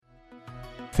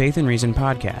Faith and Reason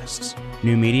podcasts,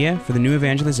 new media for the new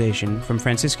evangelization from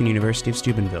Franciscan University of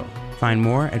Steubenville. Find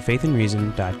more at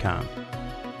faithandreason.com.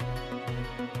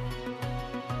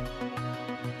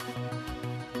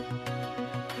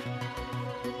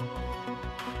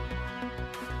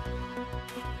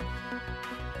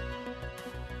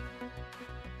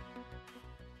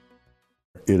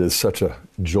 It is such a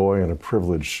joy and a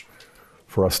privilege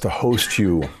for us to host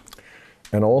you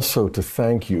and also to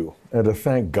thank you and to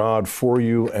thank God for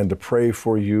you and to pray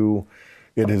for you.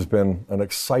 It has been an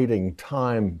exciting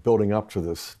time building up to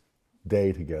this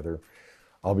day together.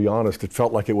 I'll be honest, it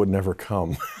felt like it would never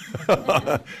come.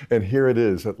 And here it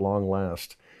is at long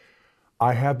last.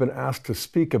 I have been asked to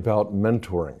speak about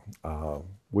mentoring,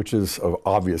 which is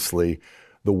obviously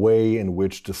the way in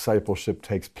which discipleship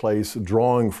takes place,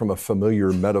 drawing from a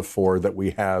familiar metaphor that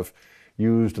we have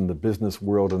used in the business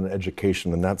world and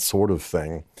education and that sort of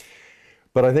thing.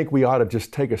 But I think we ought to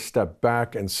just take a step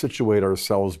back and situate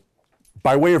ourselves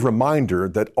by way of reminder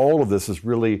that all of this is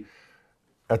really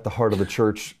at the heart of the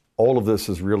church. All of this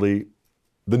is really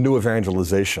the new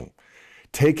evangelization,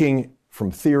 taking from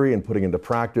theory and putting into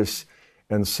practice.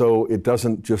 And so it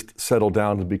doesn't just settle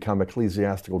down to become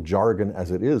ecclesiastical jargon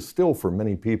as it is still for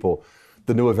many people,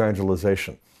 the new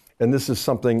evangelization. And this is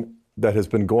something that has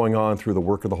been going on through the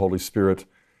work of the Holy Spirit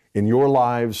in your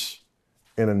lives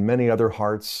and in many other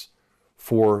hearts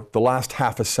for the last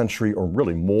half a century or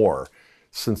really more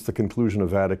since the conclusion of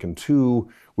Vatican II,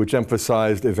 which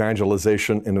emphasized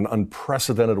evangelization in an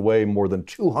unprecedented way, more than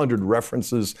 200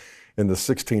 references in the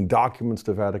 16 documents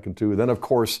to Vatican II. Then, of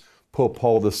course, Pope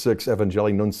Paul VI,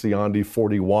 Evangelii Nunciandi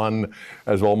 41,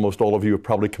 as almost all of you have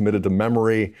probably committed to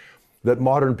memory, that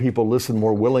modern people listen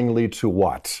more willingly to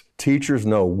what? Teachers?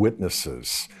 No,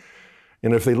 witnesses.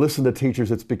 And if they listen to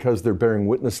teachers, it's because they're bearing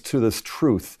witness to this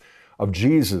truth of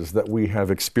Jesus that we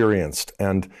have experienced.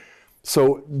 And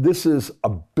so this is a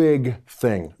big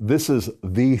thing. This is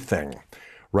the thing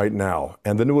right now.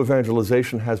 And the new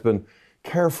evangelization has been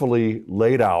carefully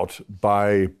laid out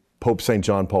by Pope St.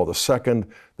 John Paul II.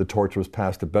 The torch was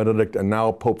passed to Benedict, and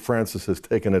now Pope Francis has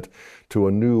taken it to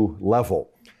a new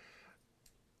level.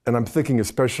 And I'm thinking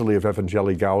especially of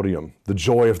Evangelii Gaudium, the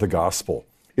joy of the gospel.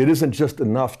 It isn't just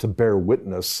enough to bear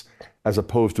witness as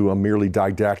opposed to a merely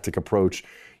didactic approach.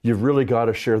 You've really got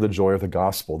to share the joy of the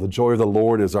gospel. The joy of the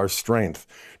Lord is our strength.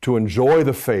 To enjoy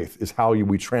the faith is how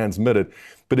we transmit it.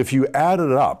 But if you add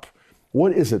it up,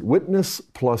 what is it? Witness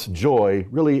plus joy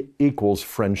really equals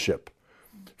friendship.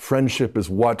 Friendship is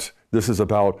what this is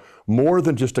about, more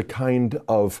than just a kind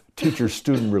of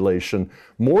teacher-student relation,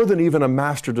 more than even a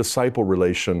master-disciple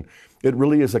relation. It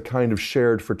really is a kind of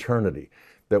shared fraternity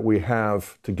that we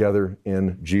have together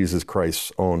in Jesus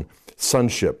Christ's own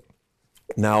sonship.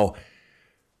 Now,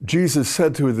 Jesus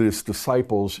said to his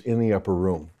disciples in the upper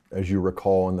room, as you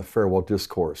recall in the farewell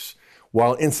discourse,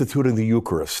 while instituting the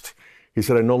Eucharist, he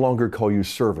said, I no longer call you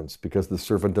servants because the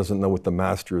servant doesn't know what the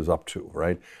master is up to,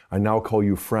 right? I now call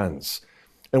you friends.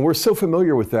 And we're so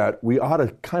familiar with that, we ought to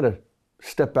kind of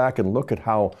step back and look at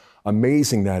how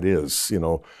amazing that is. You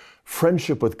know,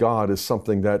 friendship with God is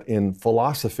something that in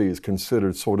philosophy is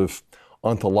considered sort of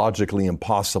ontologically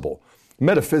impossible,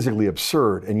 metaphysically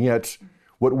absurd, and yet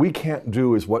what we can't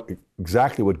do is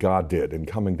exactly what God did in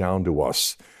coming down to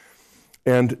us.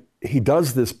 And he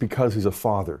does this because he's a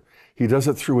father. He does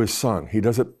it through his son. He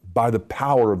does it by the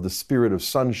power of the spirit of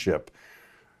sonship,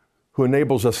 who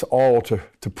enables us all to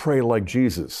pray like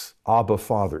Jesus, Abba,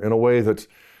 Father, in a way that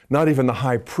not even the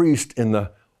high priest in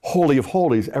the Holy of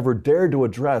Holies ever dared to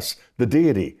address the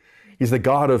deity. He's the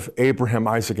God of Abraham,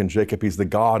 Isaac, and Jacob. He's the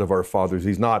God of our fathers.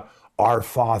 He's not our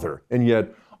Father. And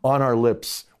yet, on our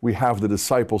lips, we have the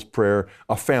disciples' prayer,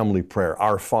 a family prayer,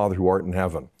 Our Father who art in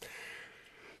heaven.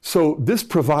 So this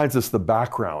provides us the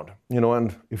background,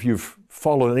 and if you've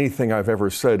followed anything I've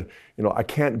ever said, I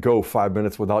can't go 5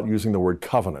 minutes without using the word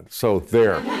covenant. So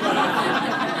there.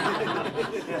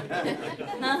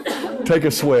 Take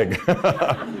a swig.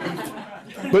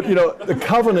 But, the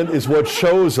covenant is what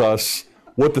shows us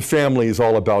what the family is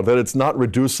all about, that it's not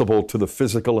reducible to the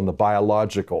physical and the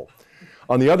biological.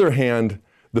 On the other hand,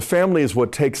 the family is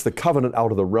what takes the covenant out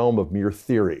of the realm of mere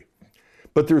theory.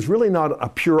 But there's really not a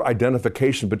pure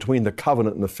identification between the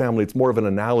covenant and the family. It's more of an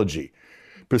analogy,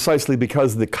 precisely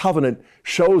because the covenant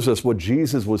shows us what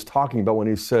Jesus was talking about when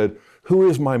he said, who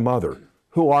is my mother?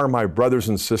 Who are my brothers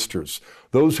and sisters?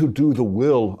 Those who do the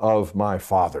will of my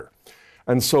Father.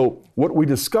 And so what we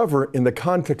discover in the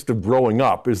context of growing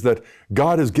up is that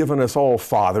God has given us all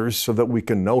fathers so that we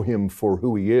can know him for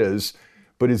who he is,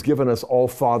 but he's given us all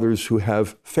fathers who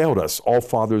have failed us, all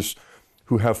fathers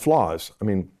who have flaws.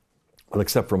 Well,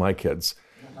 except for my kids.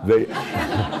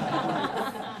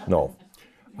 No.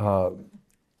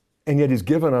 And yet he's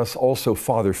given us also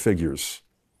father figures,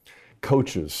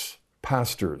 coaches,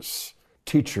 pastors,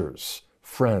 teachers,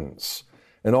 friends.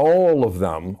 And all of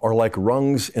them are like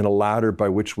rungs in a ladder by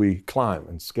which we climb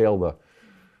and scale the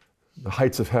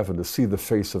heights of heaven to see the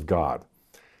face of God.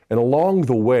 And along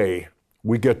the way,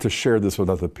 we get to share this with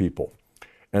other people.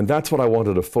 And that's what I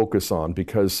wanted to focus on,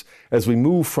 because as we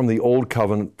move from the old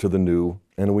covenant to the new,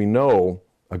 and we know,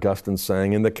 Augustine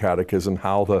saying in the Catechism,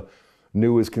 how the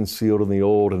new is concealed in the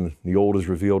old and the old is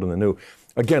revealed in the new.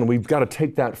 Again, we've got to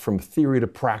take that from theory to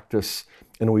practice,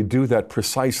 and we do that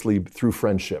precisely through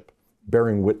friendship,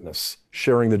 bearing witness,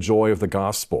 sharing the joy of the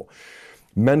gospel,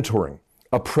 mentoring,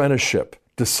 apprenticeship,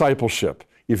 discipleship,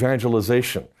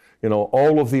 evangelization,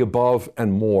 all of the above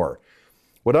and more.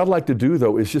 What I'd like to do,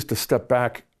 though, is just to step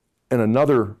back in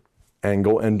another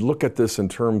angle and look at this in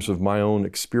terms of my own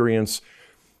experience,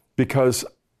 because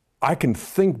I can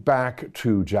think back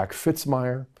to Jack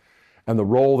Fitzmyer and the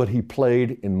role that he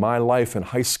played in my life in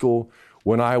high school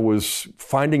when I was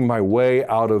finding my way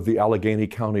out of the Allegheny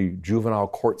County juvenile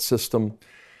court system,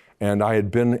 and I had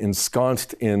been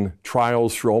ensconced in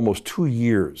trials for almost 2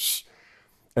 years,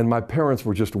 and my parents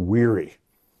were just weary,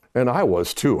 and I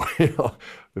was too,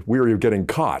 weary of getting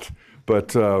caught.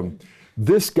 But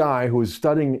this guy who was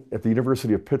studying at the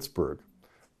University of Pittsburgh,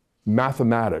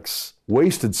 mathematics,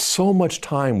 wasted so much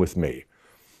time with me.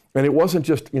 And it wasn't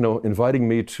just, inviting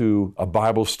me to a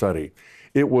Bible study.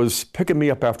 It was picking me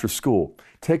up after school,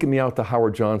 taking me out to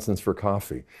Howard Johnson's for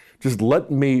coffee, just let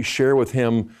me share with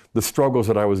him the struggles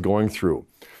that I was going through,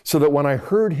 so that when I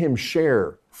heard him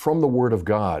share from the Word of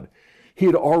God, he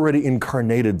had already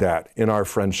incarnated that in our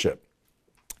friendship.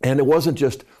 And it wasn't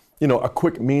just, a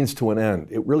quick means to an end.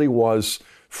 It really was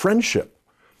friendship.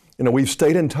 We've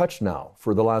stayed in touch now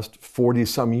for the last 40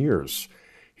 some years.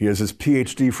 He has his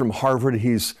PhD from Harvard.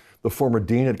 He's the former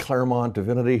dean at Claremont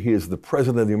Divinity. He is the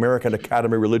president of the American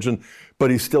Academy of Religion, but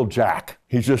he's still Jack.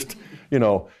 He's just,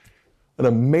 an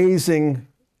amazing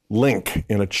link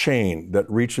in a chain that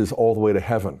reaches all the way to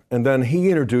heaven. And then he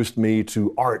introduced me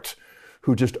to Art,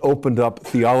 who just opened up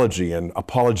theology and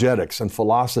apologetics and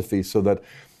philosophy, so that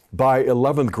by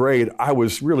 11th grade, I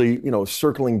was really,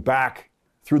 circling back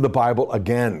through the Bible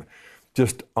again,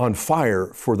 just on fire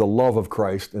for the love of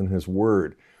Christ and His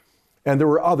Word. And there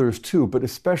were others too, but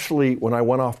especially when I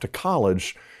went off to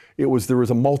college, there was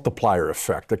a multiplier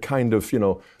effect, a kind of,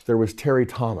 there was Terry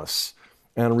Thomas,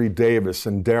 Anna Reed Davis,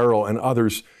 and Darrell and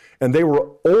others, and they were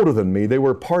older than me. They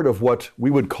were part of what we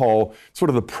would call sort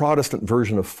of the Protestant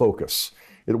version of Focus.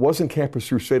 It wasn't Campus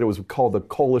Crusade, it was called the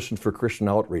Coalition for Christian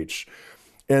Outreach.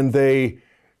 And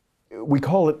we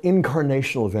call it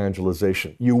incarnational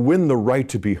evangelization. You win the right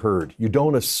to be heard. You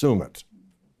don't assume it.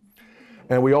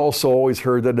 And we also always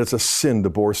heard that it's a sin to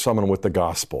bore someone with the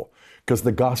gospel, because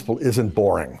the gospel isn't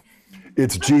boring.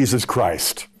 It's Jesus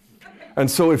Christ.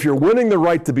 And so if you're winning the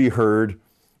right to be heard,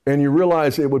 and you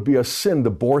realize it would be a sin to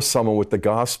bore someone with the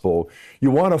gospel, you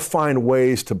want to find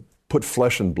ways to put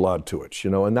flesh and blood to it,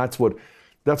 and that's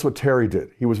what Terry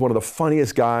did. He was one of the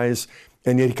funniest guys,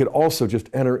 and yet he could also just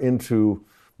enter into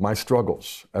my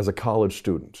struggles as a college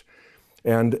student,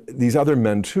 and these other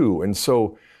men too. And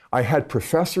so I had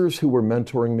professors who were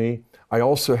mentoring me. I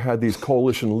also had these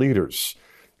coalition leaders.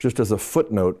 Just as a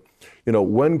footnote,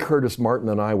 when Curtis Martin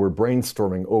and I were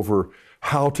brainstorming over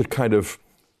how to kind of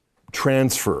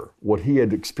transfer what he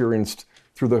had experienced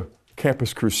through the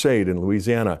Campus Crusade in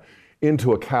Louisiana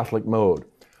into a Catholic mode,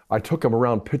 I took him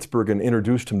around Pittsburgh and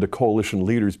introduced him to coalition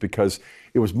leaders, because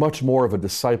it was much more of a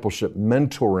discipleship,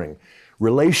 mentoring,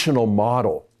 relational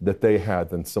model that they had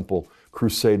than simple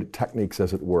crusade techniques,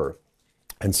 as it were.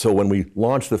 And so when we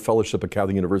launched the Fellowship of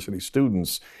Catholic University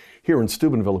Students here in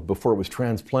Steubenville before it was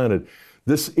transplanted,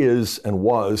 this is and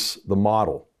was the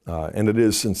model, and it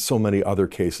is in so many other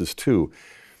cases too.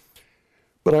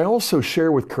 But I also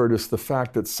share with Curtis the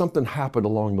fact that something happened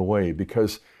along the way,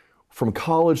 because from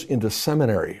college into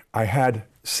seminary, I had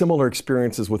similar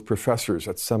experiences with professors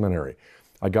at seminary.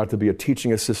 I got to be a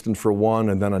teaching assistant for one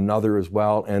and then another as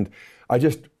well. And I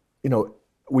just,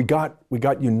 we got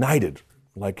united,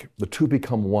 like the two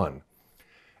become one.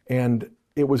 And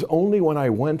it was only when I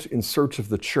went in search of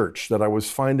the church that I was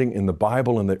finding in the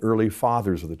Bible and the early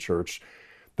fathers of the church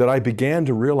that I began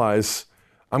to realize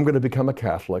I'm going to become a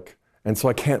Catholic, and so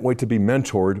I can't wait to be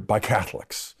mentored by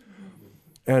Catholics.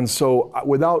 And so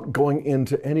without going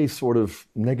into any sort of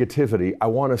negativity, I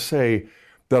want to say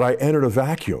that I entered a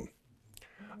vacuum.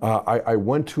 I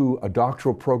went to a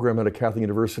doctoral program at a Catholic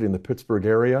university in the Pittsburgh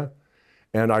area,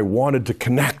 and I wanted to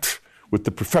connect with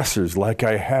the professors like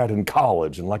I had in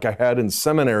college and like I had in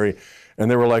seminary. And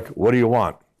they were like, "What do you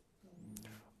want?"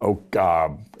 Oh,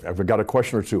 I've got a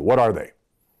question or two. What are they?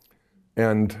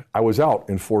 And I was out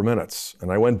in 4 minutes.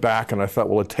 And I went back and I thought,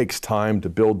 well, it takes time to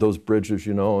build those bridges,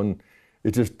 and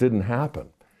it just didn't happen.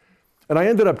 And I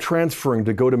ended up transferring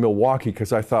to go to Milwaukee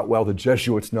because I thought, well, the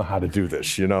Jesuits know how to do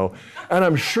this, And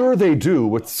I'm sure they do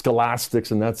with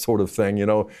scholastics and that sort of thing,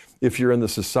 if you're in the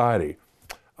society.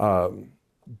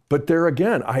 But there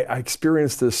again, I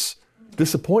experienced this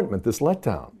disappointment, this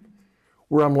letdown,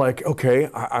 where I'm like, okay,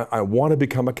 I want to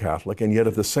become a Catholic, and yet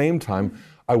at the same time,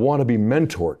 I want to be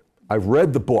mentored. I've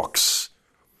read the books.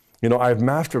 I've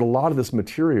mastered a lot of this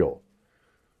material.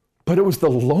 But it was the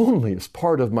loneliest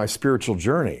part of my spiritual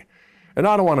journey. And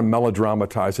I don't want to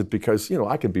melodramatize it because,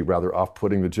 I could be rather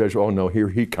off-putting the Jesuit. Oh no, here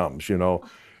he comes,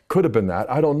 Could have been that,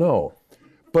 I don't know.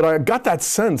 But I got that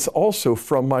sense also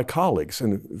from my colleagues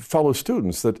and fellow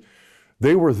students that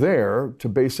they were there to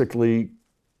basically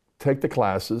take the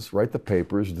classes, write the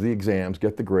papers, do the exams,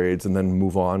 get the grades, and then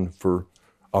move on for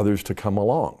others to come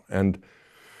along. And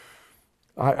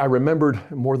I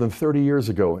remembered more than 30 years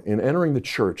ago, in entering the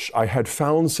church, I had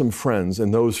found some friends,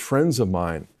 and those friends of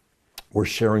mine were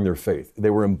sharing their faith. They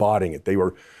were embodying it. They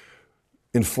were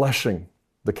enfleshing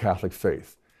the Catholic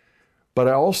faith. But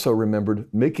I also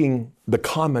remembered making the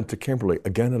comment to Kimberly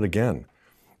again and again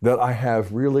that I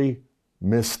have really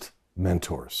missed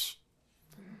mentors,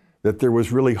 that there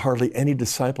was really hardly any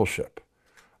discipleship.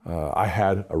 I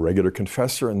had a regular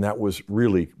confessor, and that was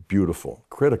really beautiful,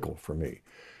 critical for me,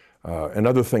 and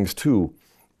other things too.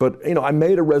 But, I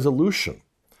made a resolution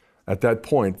at that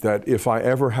point that if I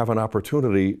ever have an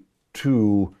opportunity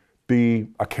to be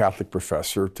a Catholic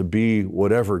professor, to be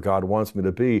whatever God wants me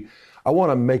to be, I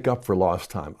want to make up for lost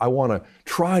time. I want to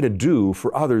try to do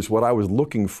for others what I was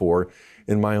looking for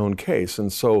in my own case.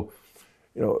 And so,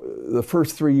 the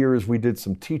first 3 years we did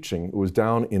some teaching. It was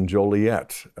down in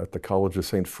Joliet at the College of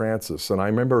St. Francis. And I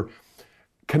remember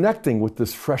connecting with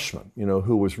this freshman,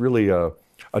 who was really a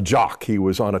jock. He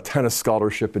was on a tennis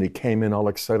scholarship, and he came in all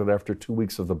excited after 2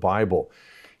 weeks of the Bible.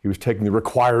 He was taking the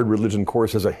required religion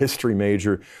course as a history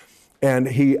major, and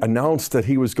he announced that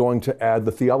he was going to add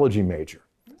the theology major.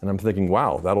 And I'm thinking,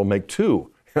 wow, that'll make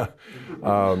two.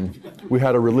 We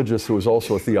had a religious who was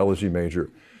also a theology major.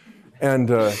 And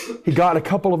he got a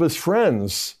couple of his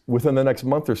friends within the next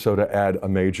month or so to add a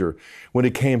major. When he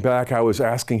came back, I was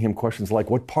asking him questions like,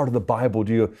 what part of the Bible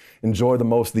do you enjoy the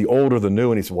most, the old or the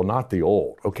new? And he said, well, not the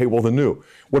old. Okay, well, the new.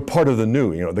 What part of the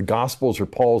new? The Gospels or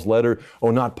Paul's letter? Oh,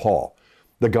 not Paul.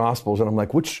 The Gospels. And I'm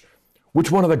like, which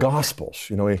one of the Gospels?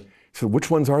 He said,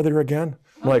 which ones are there again?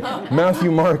 I'm like,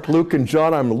 Matthew, Mark, Luke, and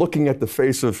John. I'm looking at the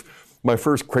face of my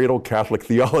first cradle Catholic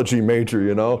theology major,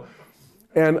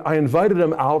 And I invited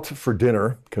him out for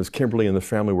dinner because Kimberly and the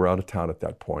family were out of town at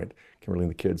that point, Kimberly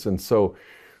and the kids. And so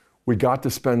we got to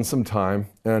spend some time.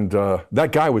 And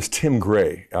that guy was Tim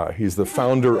Gray. He's the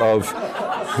founder of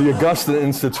the Augustine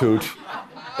Institute.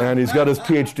 And he's got his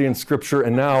PhD in Scripture.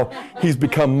 And now he's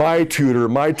become my tutor,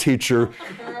 my teacher.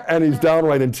 And he's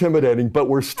downright intimidating, but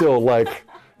we're still like,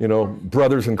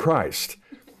 brothers in Christ.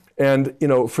 And,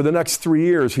 for the next 3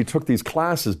 years, he took these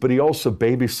classes, but he also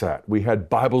babysat. We had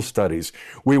Bible studies.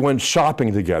 We went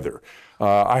shopping together.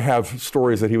 I have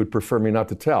stories that he would prefer me not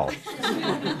to tell.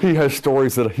 He has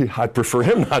stories that I'd prefer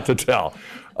him not to tell.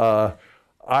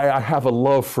 I have a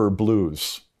love for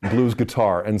blues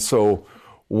guitar. And so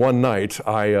one night,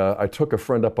 I took a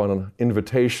friend up on an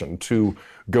invitation to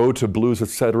go to Blues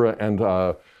Etc. and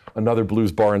another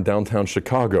blues bar in downtown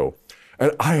Chicago.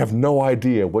 And I have no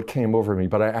idea what came over me,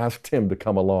 but I asked him to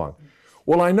come along.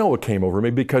 Well, I know what came over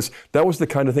me because that was the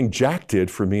kind of thing Jack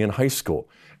did for me in high school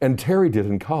and Terry did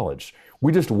in college.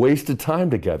 We just wasted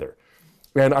time together.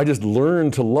 And I just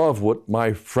learned to love what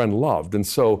my friend loved. And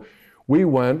so we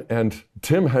went, and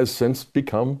Tim has since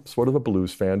become sort of a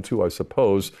blues fan too, I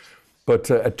suppose.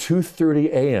 But at 2:30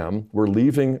 a.m., we're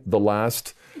leaving the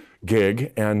last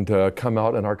gig and come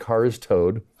out, and our car is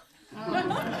towed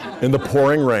in the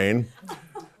pouring rain.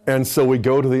 And so we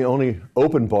go to the only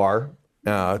open bar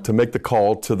to make the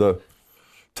call to the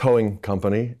towing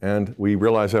company, and we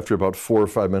realize after about 4 or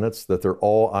 5 minutes that they're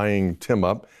all eyeing Tim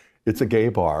up. It's a gay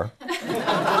bar.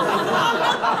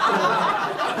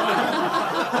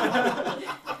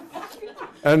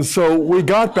 And so we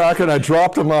got back, and I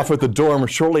dropped him off at the dorm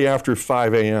shortly after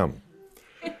 5 a.m.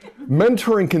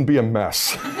 Mentoring can be a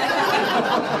mess.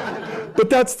 But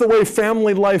that's the way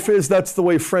family life is. That's the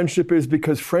way friendship is,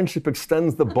 because friendship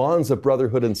extends the bonds of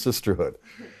brotherhood and sisterhood.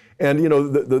 And,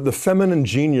 the feminine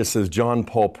genius, as John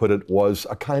Paul put it, was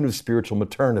a kind of spiritual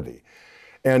maternity.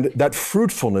 And that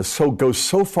fruitfulness goes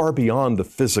so far beyond the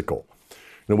physical.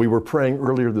 We were praying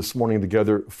earlier this morning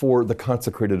together for the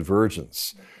consecrated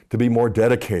virgins to be more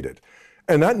dedicated.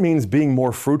 And that means being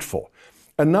more fruitful.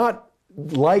 And not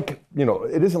like,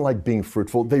 it isn't like being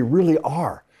fruitful. They really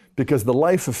are. Because the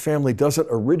life of family doesn't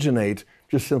originate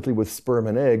just simply with sperm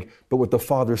and egg, but with the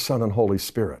Father, Son, and Holy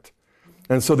Spirit.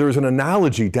 And so there's an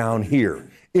analogy down here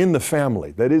in the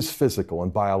family that is physical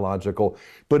and biological,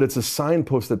 but it's a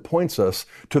signpost that points us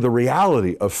to the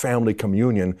reality of family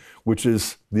communion, which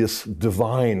is this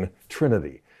divine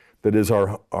Trinity that is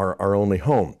our only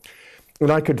home.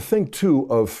 And I could think too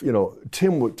of,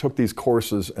 Tim took these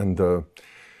courses, and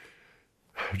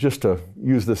just to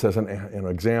use this as an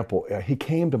example, he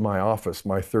came to my office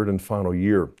my third and final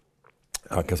year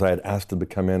because I had asked him to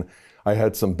come in. I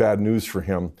had some bad news for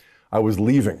him. I was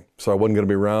leaving, so I wasn't going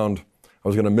to be around. I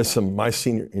was going to miss him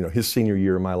his senior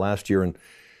year, my last year. And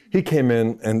he came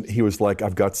in and he was like,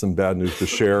 I've got some bad news to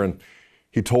share. And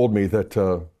he told me that,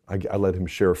 I let him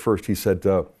share first. He said,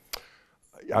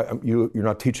 you're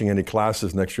not teaching any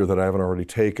classes next year that I haven't already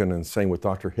taken, and same with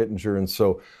Dr. Hittinger, and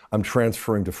so I'm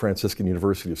transferring to Franciscan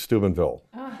University of Steubenville.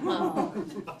 Oh.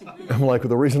 I'm like, well,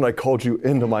 the reason I called you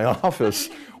into my office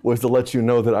was to let you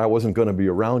know that I wasn't going to be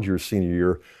around your senior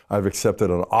year. I've accepted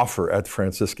an offer at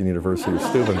Franciscan University of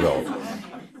Steubenville.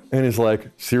 And he's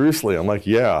like, seriously? I'm like,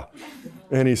 yeah.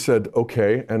 And he said,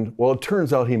 okay. And well, it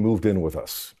turns out he moved in with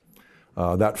us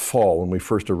that fall when we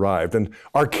first arrived. And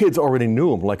our kids already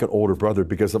knew him like an older brother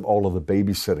because of all of the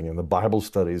babysitting and the Bible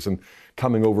studies and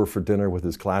coming over for dinner with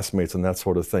his classmates and that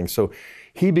sort of thing. So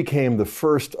he became the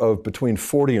first of between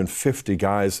 40 and 50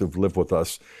 guys who've lived with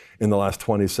us in the last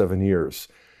 27 years.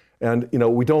 And,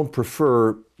 we don't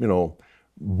prefer,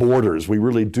 borders. We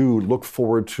really do look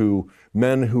forward to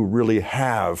men who really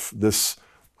have this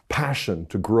passion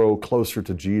to grow closer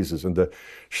to Jesus and to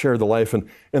share the life. And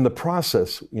in the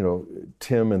process,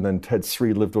 Tim and then Ted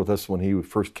Sree lived with us when he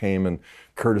first came, and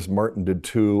Curtis Martin did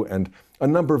too, and a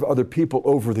number of other people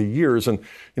over the years. And,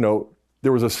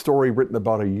 there was a story written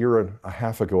about a year and a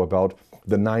half ago about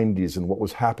the 90s and what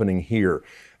was happening here.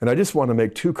 And I just want to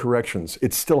make two corrections.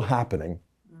 It's still happening.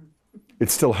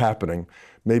 It's still happening.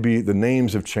 Maybe the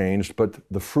names have changed, but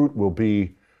the fruit will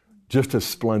be just as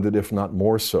splendid, if not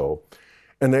more so.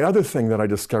 And the other thing that I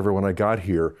discovered when I got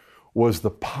here was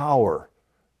the power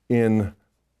in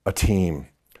a team,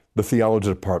 the theology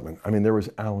department. I mean, there was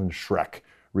Alan Schreck,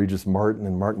 Regis Martin,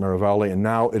 and Mark Maravale, and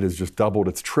now it has just doubled,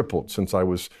 it's tripled since I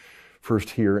was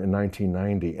first here in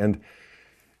 1990. And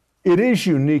it is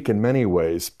unique in many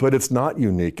ways, but it's not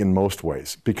unique in most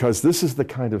ways, because this is the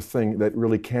kind of thing that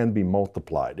really can be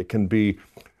multiplied. It can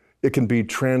be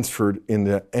transferred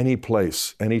into any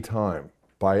place, any time,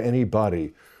 by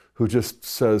anybody who just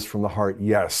says from the heart,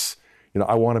 yes,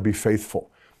 I want to be faithful.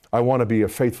 I want to be a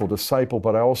faithful disciple,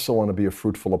 but I also want to be a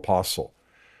fruitful apostle.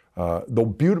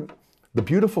 The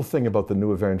beautiful thing about the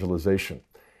new evangelization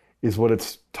is what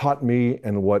it's taught me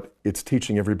and what it's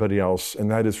teaching everybody else,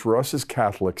 and that is for us as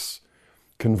Catholics,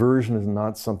 conversion is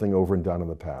not something over and done in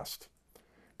the past.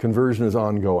 Conversion is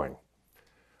ongoing.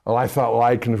 Well, I thought,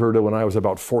 I converted when I was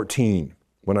about 14,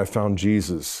 when I found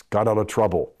Jesus, got out of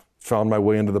trouble, found my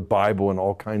way into the Bible and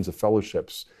all kinds of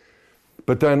fellowships.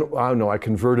 But then, I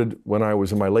converted when I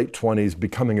was in my late 20s,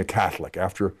 becoming a Catholic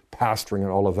after pastoring and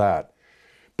all of that.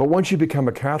 But once you become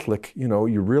a Catholic,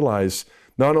 you realize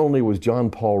not only was John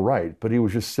Paul right, but he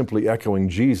was just simply echoing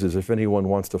Jesus. If anyone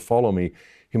wants to follow me,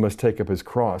 he must take up his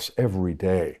cross every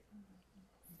day.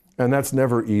 And that's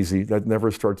never easy. That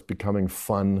never starts becoming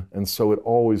fun. And so it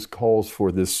always calls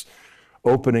for this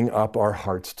opening up our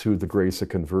hearts to the grace of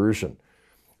conversion.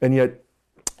 And yet,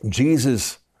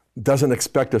 Jesus doesn't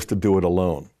expect us to do it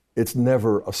alone. It's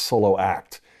never a solo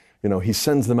act. He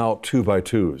sends them out 2 by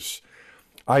 2s.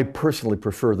 I personally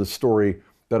prefer the story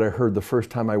that I heard the first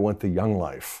time I went to Young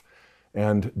Life.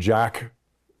 And Jack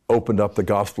opened up the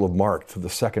Gospel of Mark to the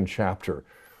 2nd chapter,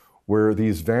 where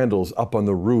these vandals up on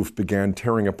the roof began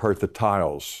tearing apart the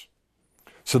tiles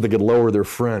so they could lower their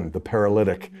friend, the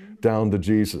paralytic, down to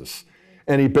Jesus.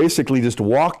 And he basically just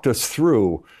walked us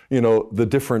through, the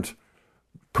different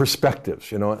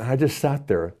perspectives, and I just sat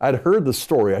there. I'd heard the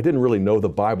story. I didn't really know the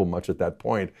Bible much at that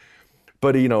point.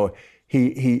 But, he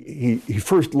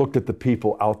first looked at the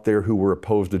people out there who were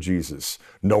opposed to Jesus.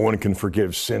 No one can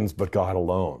forgive sins but God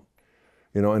alone.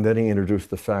 And then he introduced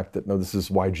the fact that, no, this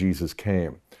is why Jesus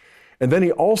came. And then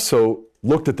he also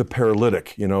looked at the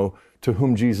paralytic, to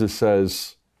whom Jesus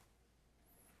says,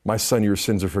 my son, your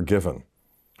sins are forgiven.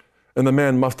 And the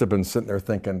man must have been sitting there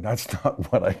thinking, that's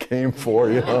not what I came for,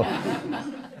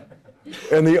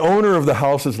 And the owner of the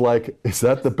house is like, is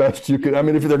that the best you could? I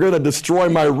mean, if they're going to destroy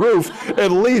my roof,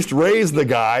 at least raise the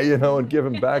guy, and give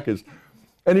him back his.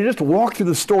 And he just walked through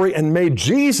the story and made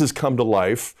Jesus come to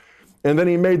life And then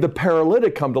he made the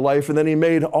paralytic come to life, and then he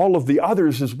made all of the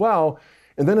others as well.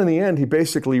 And then in the end, he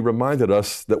basically reminded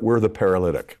us that we're the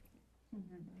paralytic,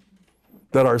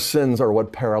 that our sins are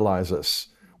what paralyze us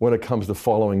when it comes to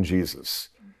following Jesus.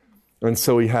 And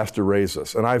so he has to raise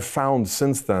us. And I've found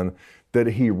since then that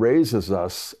he raises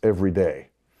us every day,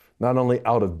 not only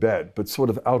out of bed, but sort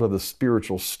of out of the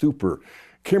spiritual stupor.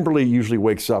 Kimberly usually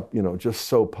wakes up, just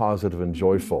so positive and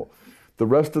joyful. The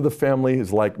rest of the family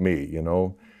is like me,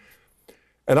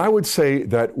 And I would say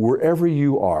that wherever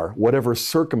you are, whatever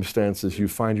circumstances you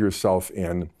find yourself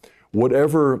in,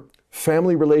 whatever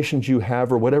family relations you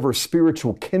have, or whatever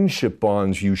spiritual kinship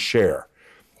bonds you share,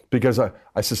 because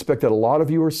I suspect that a lot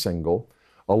of you are single,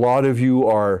 a lot of you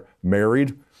are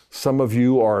married, some of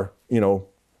you are,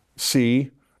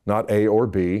 C, not A or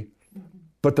B.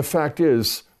 But the fact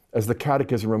is, as the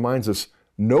Catechism reminds us,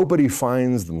 nobody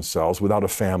finds themselves without a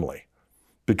family,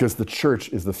 because the church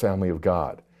is the family of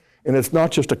God. And it's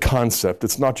not just a concept,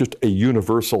 it's not just a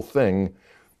universal thing.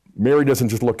 Mary doesn't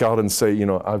just look out and say,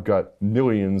 I've got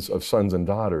millions of sons and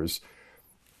daughters.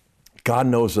 God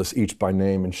knows us each by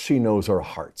name, and she knows our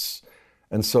hearts.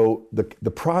 And so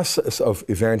the process of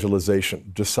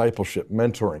evangelization, discipleship,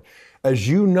 mentoring, as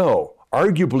you know,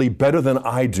 arguably better than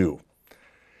I do,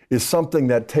 is something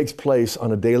that takes place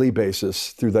on a daily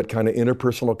basis through that kind of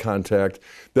interpersonal contact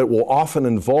that will often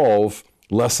involve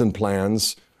lesson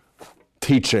plans,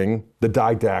 teaching, the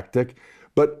didactic,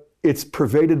 but it's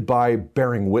pervaded by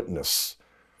bearing witness,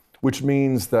 which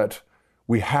means that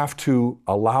we have to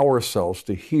allow ourselves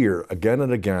to hear again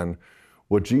and again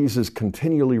what Jesus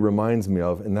continually reminds me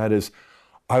of, and that is,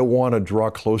 I want to draw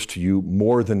close to you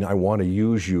more than I want to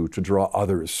use you to draw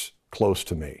others close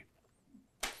to me.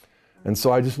 And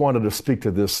so I just wanted to speak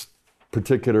to this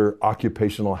particular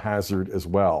occupational hazard as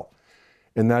well,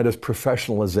 and that is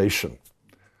professionalization.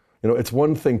 It's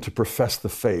one thing to profess the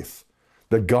faith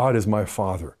that God is my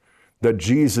Father, that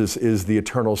Jesus is the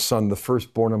eternal Son, the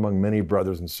firstborn among many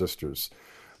brothers and sisters,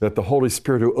 that the Holy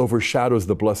Spirit who overshadows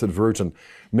the Blessed Virgin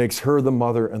makes her the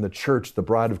mother, and the church, the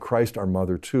bride of Christ, our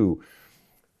mother too.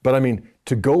 But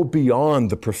to go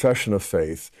beyond the profession of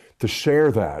faith, to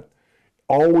share that,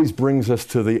 always brings us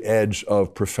to the edge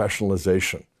of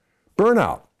professionalization.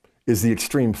 Burnout is the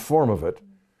extreme form of it.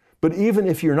 But even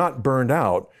if you're not burned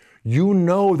out, you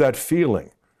know that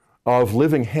feeling of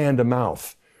living hand to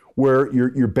mouth, where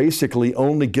you're basically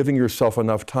only giving yourself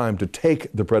enough time to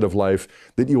take the bread of life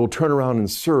that you will turn around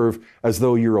and serve as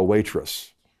though you're a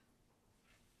waitress.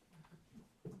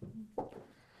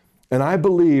 And I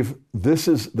believe this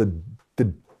is the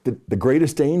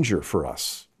greatest danger for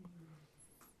us.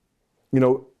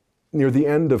 Near the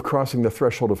end of Crossing the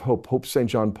Threshold of Hope, Pope St.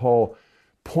 John Paul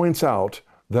points out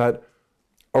that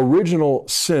original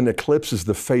sin eclipses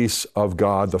the face of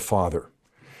God the Father.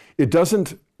 It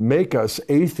doesn't make us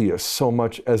atheists so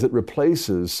much as it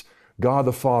replaces God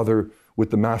the Father with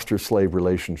the master-slave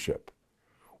relationship,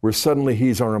 where suddenly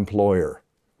he's our employer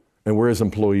and we're his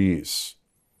employees.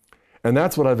 And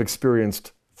that's what I've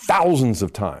experienced thousands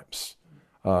of times.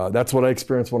 That's what I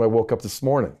experienced when I woke up this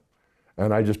morning.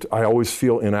 And I always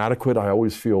feel inadequate. I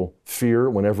always feel fear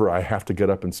whenever I have to get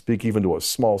up and speak, even to a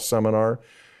small seminar.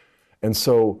 And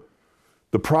so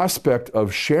the prospect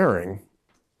of sharing,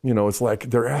 it's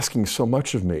like they're asking so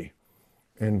much of me.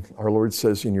 And our Lord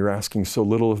says, and you're asking so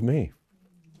little of me.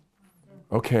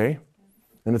 Okay.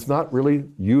 And it's not really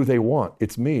you they want,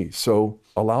 it's me. So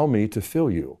allow me to fill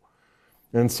you.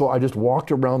 And so I just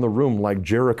walked around the room like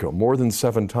Jericho more than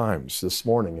 7 times this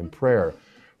morning in prayer,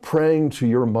 praying to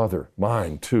your mother,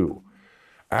 mine too,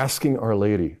 asking Our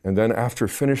Lady. And then after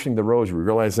finishing the rosary,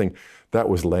 realizing that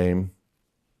was lame.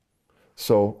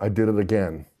 So I did it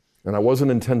again. And I wasn't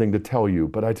intending to tell you,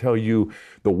 but I tell you,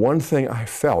 the one thing I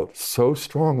felt so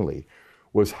strongly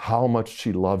was how much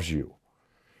she loves you.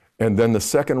 And then the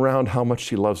second round, how much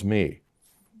she loves me.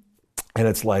 And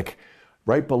it's like,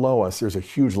 right below us, there's a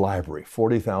huge library,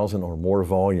 40,000 or more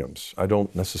volumes. I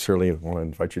don't necessarily want to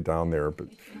invite you down there, but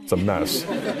it's a mess.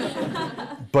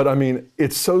 But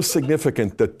it's so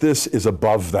significant that this is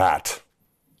above that,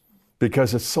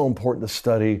 because it's so important to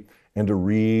study and to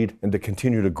read and to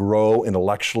continue to grow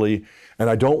intellectually. And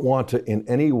I don't want to in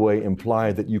any way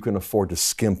imply that you can afford to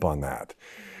skimp on that.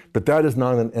 But that is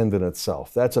not an end in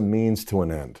itself. That's a means to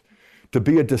an end. To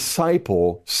be a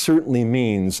disciple certainly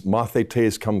means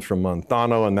mathetes comes from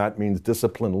Monthano, and that means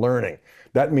disciplined learning.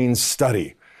 That means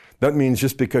study. That means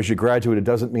just because you graduated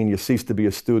doesn't mean you cease to be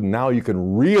a student. Now you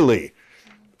can really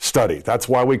study. That's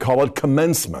why we call it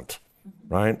commencement,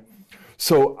 right?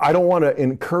 So I don't want to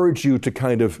encourage you to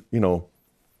kind of,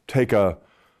 take allow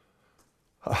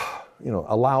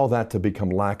that to become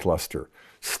lackluster.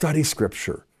 Study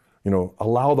Scripture.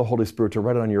 Allow the Holy Spirit to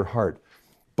write it on your heart.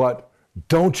 But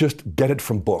don't just get it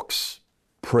from books.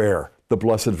 Prayer, the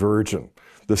Blessed Virgin,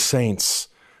 the saints,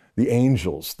 the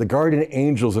angels, the guardian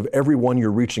angels of everyone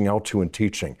you're reaching out to and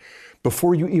teaching.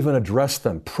 Before you even address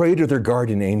them, pray to their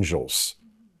guardian angels.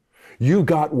 You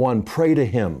got one, pray to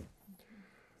him.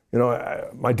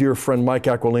 My dear friend Mike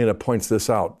Aquilina points this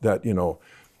out, that,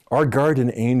 our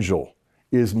guardian angel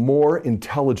is more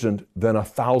intelligent than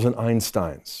 1,000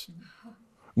 Einsteins,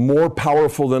 more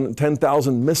powerful than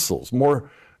 10,000 missiles, more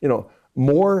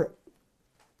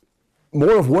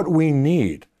of what we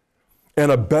need,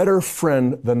 and a better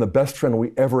friend than the best friend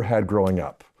we ever had growing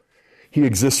up. He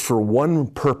exists for one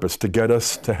purpose: to get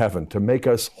us to heaven, to make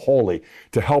us holy,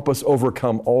 to help us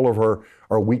overcome all of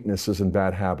our weaknesses and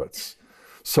bad habits.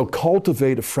 So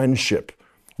cultivate a friendship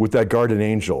with that guardian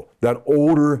angel, that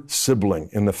older sibling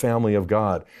in the family of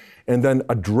God, and then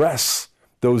address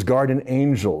those guardian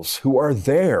angels who are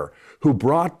there, who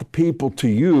brought the people to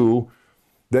you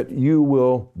that you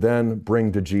will then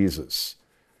bring to Jesus.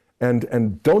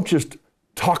 And don't just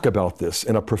talk about this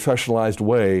in a professionalized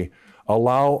way.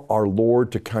 Allow our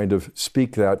Lord to kind of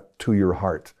speak that to your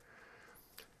heart.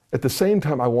 At the same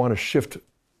time, I want to shift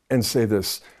and say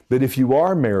this, that if you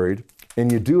are married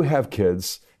and you do have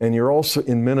kids and you're also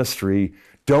in ministry,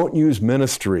 don't use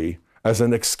ministry as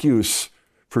an excuse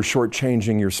for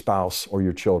shortchanging your spouse or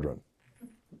your children.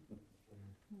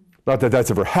 Not that that's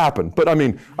ever happened, but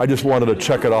I just wanted to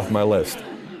check it off my list.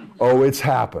 Oh, it's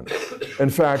happened. In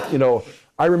fact,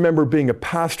 I remember being a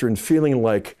pastor and feeling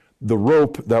like the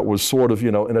rope that was sort of,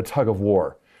 in a tug of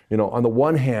war. On the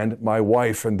one hand, my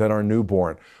wife and then our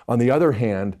newborn. On the other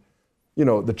hand,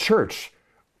 the church.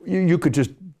 You could just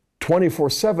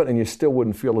 24/7 and you still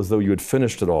wouldn't feel as though you had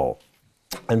finished it all.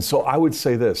 And so I would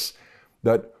say this,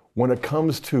 that when it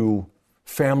comes to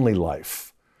family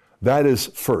life, that is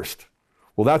first.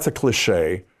 Well, that's a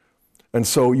cliche. And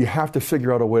so you have to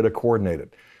figure out a way to coordinate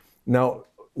it. Now,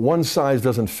 one size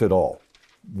doesn't fit all.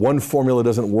 One formula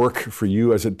doesn't work for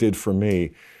you as it did for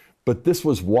me. But this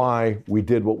was why we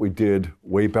did what we did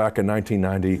way back in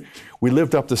 1990. We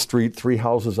lived up the street, 3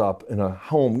 houses up, in a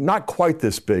home not quite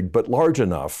this big, but large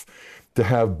enough to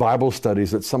have Bible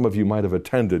studies that some of you might have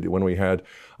attended when we had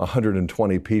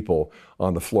 120 people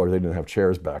on the floor. They didn't have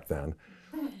chairs back then.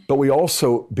 But we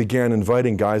also began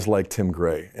inviting guys like Tim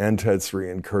Gray and Ted Sri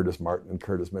and Curtis Martin and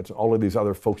Curtis Mitchell, all of these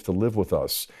other folks to live with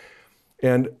us.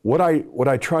 And what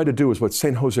I try to do is what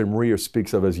St. Jose Maria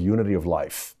speaks of as unity of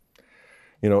life.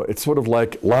 It's sort of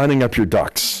like lining up your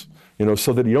ducks,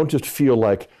 so that you don't just feel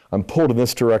like I'm pulled in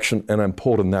this direction and I'm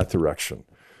pulled in that direction.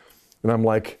 And I'm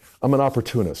an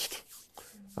opportunist,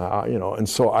 and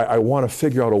so I want to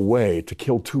figure out a way to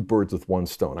kill 2 birds with 1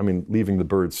 stone. Leaving the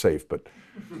birds safe, but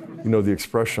the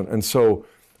expression. And so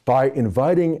by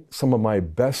inviting some of my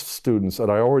best students that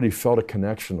I already felt a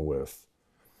connection with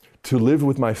to live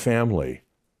with my family,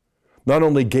 not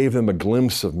only gave them a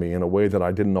glimpse of me in a way that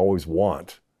I didn't always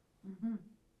want,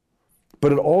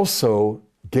 but it also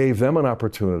gave them an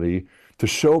opportunity to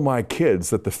show my kids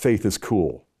that the faith is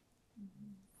cool.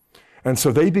 And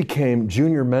so they became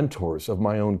junior mentors of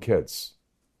my own kids.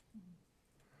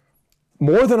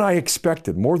 More than I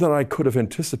expected, more than I could have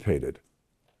anticipated.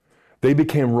 They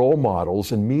became role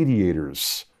models and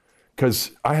mediators,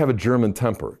 because I have a German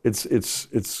temper. It's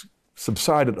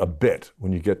subsided a bit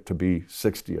when you get to be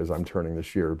 60, as I'm turning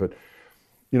this year. But,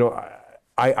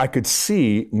 I could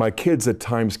see my kids at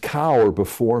times cower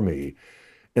before me.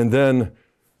 And then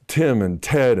Tim and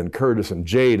Ted and Curtis and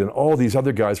Jade and all these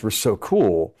other guys were so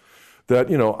cool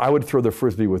that, I would throw the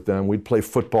Frisbee with them. We'd play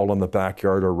football in the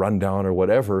backyard or run down or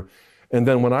whatever. And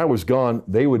then when I was gone,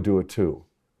 they would do it too.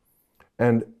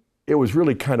 And it was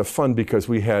really kind of fun because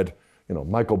we had,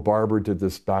 Michael Barber did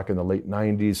this back in the late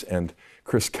 90s and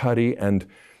Chris Cuddy. And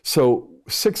so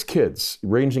 6 kids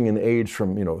ranging in age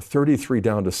from, 33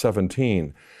 down to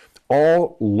 17,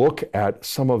 all look at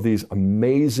some of these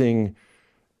amazing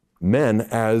men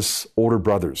as older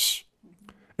brothers.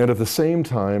 And at the same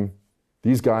time,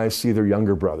 these guys see their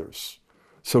younger brothers.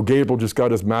 So Gabriel just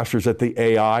got his master's at the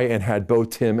AI and had both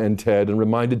Tim and Ted and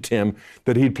reminded Tim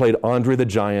that he'd played Andre the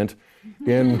Giant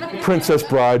in Princess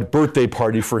Bride birthday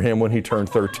party for him when he turned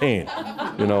 13,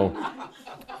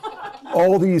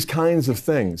 All these kinds of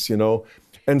things,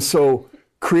 And so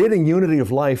creating unity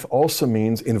of life also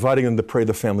means inviting them to pray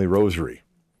the family rosary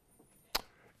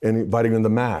and inviting them to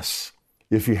Mass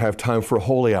if you have time for a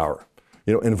holy hour,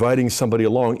 inviting somebody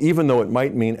along, even though it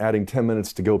might mean adding 10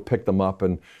 minutes to go pick them up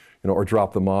and, or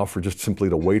drop them off or just simply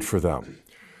to wait for them.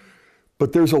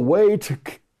 But there's a way to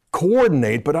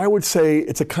coordinate, but I would say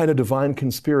it's a kind of divine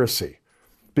conspiracy.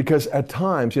 Because at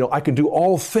times, I can do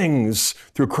all things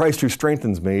through Christ who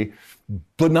strengthens me,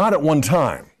 but not at one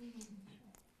time,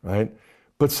 right?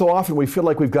 But so often we feel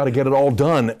like we've got to get it all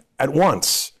done at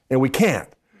once, and we can't.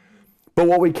 But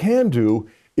what we can do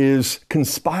is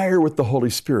conspire with the Holy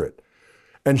Spirit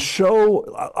and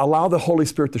allow the Holy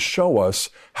Spirit to show us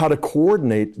how to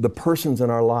coordinate the persons in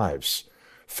our lives,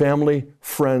 family,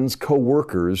 friends,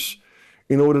 co-workers,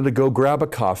 in order to go grab a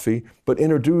coffee, but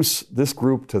introduce this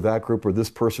group to that group or this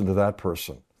person to that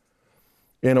person.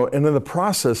 And in the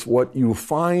process, what you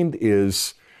find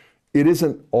is it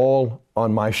isn't all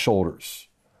on my shoulders.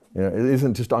 It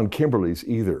isn't just on Kimberly's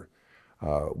either.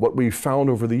 What we found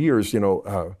over the years,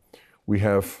 we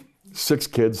have 6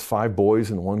 kids, 5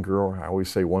 boys and 1 girl. I always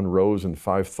say 1 rose and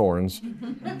 5 thorns.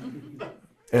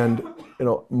 And,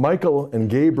 Michael and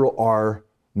Gabriel are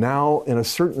now, in a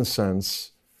certain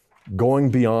sense, going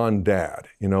beyond dad.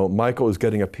 Michael is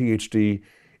getting a PhD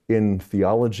in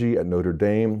theology at Notre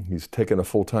Dame. He's taken a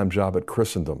full-time job at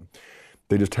Christendom.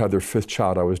 They just had their 5th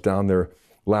child. I was down there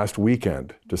last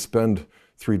weekend to spend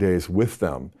 3 days with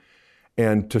them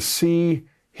and to see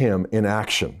him in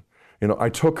action. I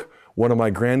took one of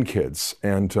my grandkids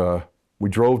and we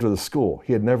drove to the school.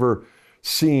 He had never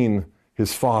seen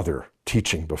his father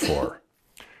teaching before.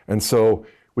 And so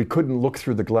we couldn't look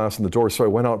through the glass in the door, so I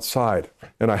went outside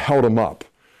and I held him up.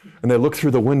 And they looked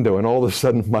through the window, and all of a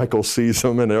sudden Michael sees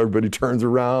him, and everybody turns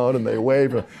around and they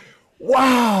wave.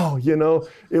 Wow,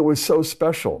 it was so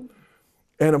special.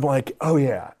 And I'm like, oh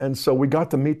yeah. And so we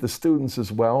got to meet the students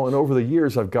as well. And over the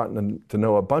years, I've gotten to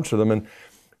know a bunch of them. And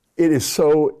it is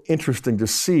so interesting to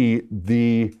see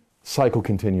the cycle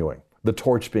continuing, the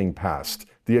torch being passed,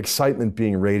 the excitement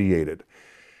being radiated.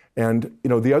 And,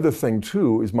 the other thing,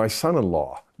 too, is my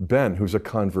son-in-law, Ben, who's a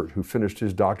convert, who finished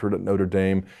his doctorate at Notre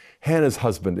Dame. Hannah's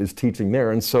husband is teaching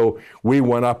there. And so we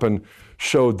went up and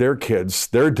showed their kids,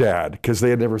 their dad, because they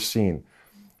had never seen.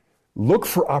 Look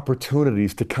for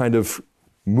opportunities to kind of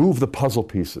move the puzzle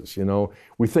pieces,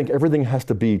 We think everything has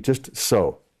to be just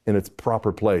so, in its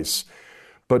proper place.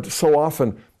 But so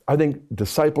often, I think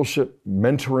discipleship,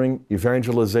 mentoring,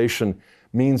 evangelization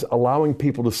means allowing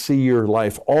people to see your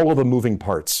life, all of the moving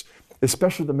parts,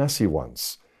 especially the messy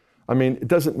ones. It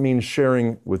doesn't mean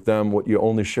sharing with them what you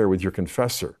only share with your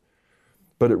confessor,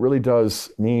 but it really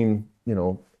does mean,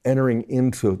 entering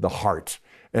into the heart,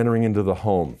 entering into the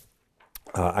home.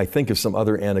 I think of some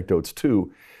other anecdotes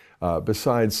too.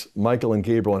 Besides Michael and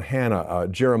Gabriel and Hannah,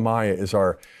 Jeremiah is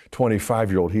our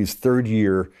 25-year-old. He's 3rd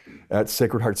year at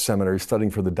Sacred Heart Seminary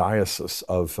studying for the diocese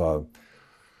of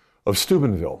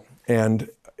Steubenville. And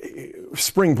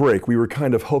spring break, we were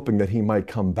kind of hoping that he might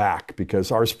come back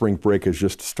because our spring break has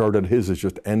just started, his is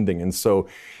just ending. And so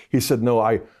he said, no,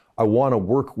 I want to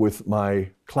work with my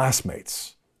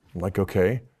classmates. I'm like,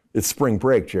 okay, it's spring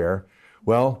break, Jer.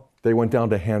 Well, they went down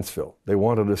to Hansville. They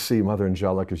wanted to see Mother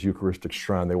Angelica's Eucharistic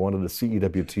Shrine. They wanted to see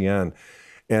EWTN.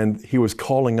 And he was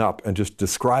calling up and just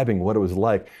describing what it was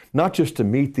like, not just to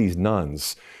meet these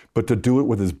nuns, but to do it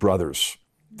with his brothers,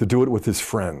 to do it with his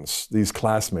friends, these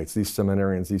classmates, these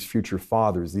seminarians, these future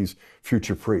fathers, these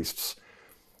future priests.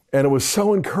 And it was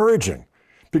so encouraging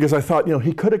because I thought,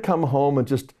 he could have come home and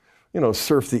just,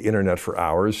 surfed the internet for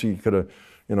hours. He could have,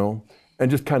 and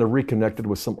just kind of reconnected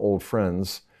with some old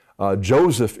friends.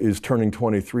 Joseph is turning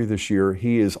 23 this year.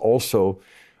 He is also,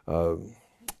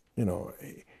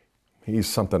 he's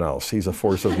something else. He's a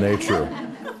force of nature.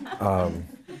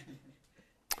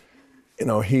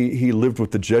 He lived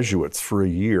with the Jesuits for a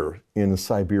year in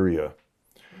Siberia,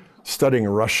 studying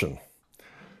Russian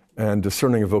and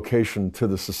discerning a vocation to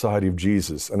the Society of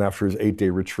Jesus. And after his 8-day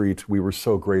retreat, we were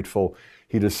so grateful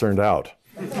he discerned out.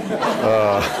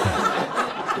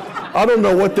 I don't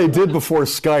know what they did before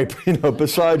Skype,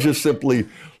 besides just simply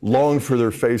longed for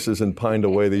their faces and pined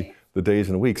away the days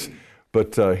and weeks.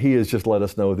 But he has just let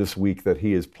us know this week that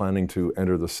he is planning to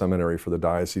enter the seminary for the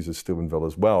Diocese of Steubenville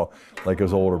as well, like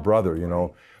his older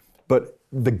brother, But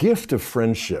the gift of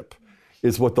friendship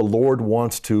is what the Lord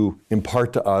wants to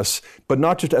impart to us, but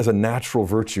not just as a natural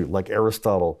virtue, like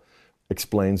Aristotle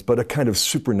explains, but a kind of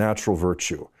supernatural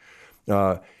virtue.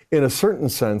 In a certain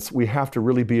sense, we have to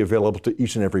really be available to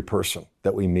each and every person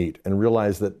that we meet and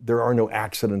realize that there are no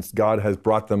accidents. God has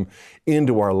brought them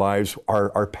into our lives.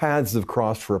 Our paths have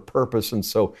crossed for a purpose, and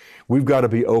so we've got to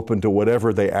be open to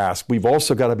whatever they ask. We've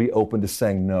also got to be open to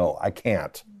saying, no, I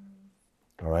can't.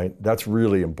 All right? That's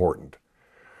really important.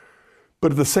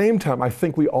 But at the same time, I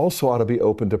think we also ought to be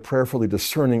open to prayerfully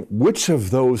discerning which of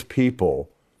those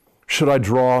people should I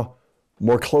draw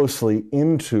more closely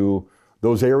into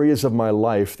those areas of my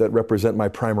life that represent my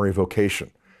primary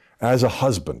vocation as a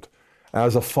husband,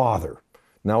 as a father,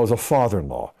 now as a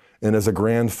father-in-law, and as a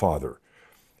grandfather.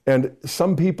 And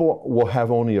some people will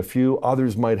have only a few,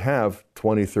 others might have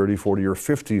 20, 30, 40, or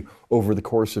 50 over the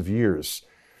course of years.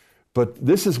 But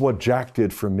this is what Jack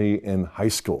did for me in high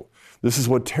school. This is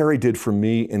what Terry did for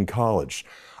me in college.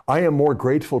 I am more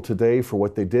grateful today for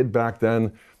what they did back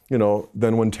then,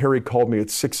 than when Terry called me at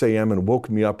 6 a.m. and woke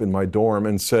me up in my dorm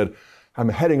and said, I'm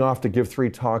heading off to give 3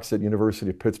 talks at University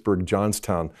of Pittsburgh,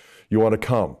 Johnstown. You want to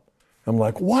come? I'm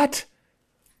like, what?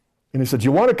 And he said,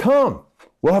 you want to come?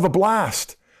 We'll have a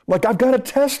blast. I'm like, I've got a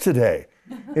test today.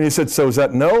 And he said, so is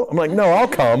that no? I'm like, no, I'll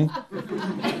come.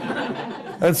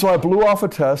 And so I blew off a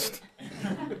test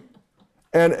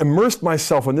and immersed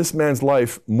myself in this man's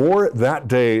life more that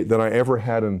day than I ever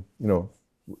had in,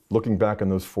 looking back on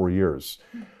those 4 years.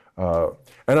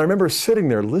 And I remember sitting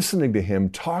there listening to him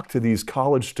talk to these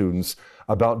college students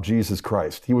about Jesus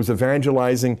Christ. He was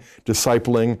evangelizing,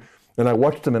 discipling, and I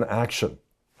watched him in action.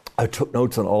 I took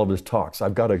notes on all of his talks.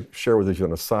 I've got to share with you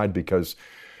on a side because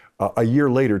a year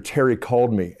later, Terry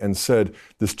called me and said,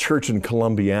 this church in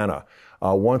Columbiana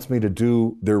wants me to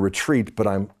do their retreat, but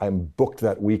I'm booked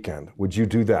that weekend. Would you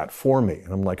do that for me?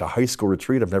 And I'm like, a high school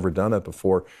retreat? I've never done that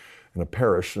before in a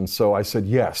parish. And so I said,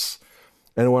 yes.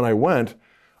 And when I went,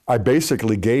 I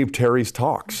basically gave Terry's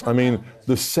talks. I mean,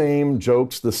 the same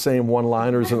jokes, the same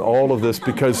one-liners and all of this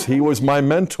because he was my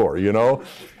mentor,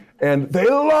 And they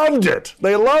loved it.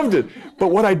 They loved it. But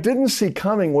what I didn't see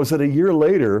coming was that a year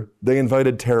later, they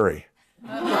invited Terry.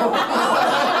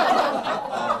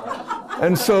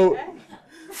 And so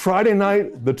Friday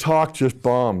night, the talk just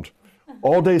bombed.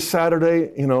 All day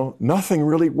Saturday, nothing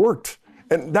really worked.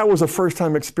 And that was a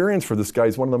first-time experience for this guy.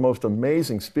 He's one of the most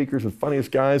amazing speakers and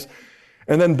funniest guys.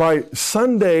 And then by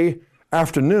Sunday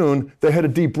afternoon, they had a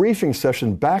debriefing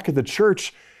session back at the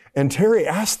church, and Terry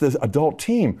asked the adult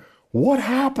team, what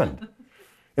happened?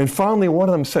 And finally, one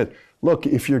of them said, look,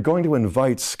 if you're going to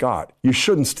invite Scott, you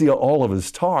shouldn't steal all of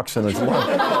his talks and his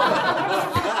lunch.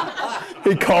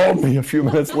 He called me a few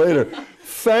minutes later.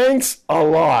 Thanks a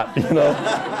lot,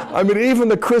 I mean, even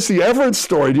the Chrissy Everett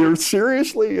story,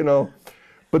 seriously,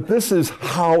 But this is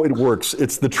how it works.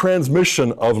 It's the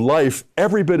transmission of life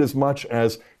every bit as much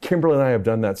as Kimberly and I have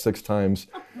done that 6 times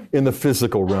in the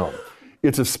physical realm.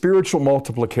 It's a spiritual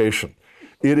multiplication.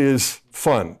 It is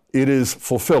fun. It is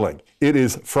fulfilling. It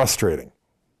is frustrating.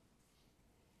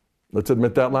 Let's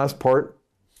admit that last part,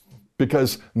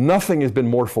 because nothing has been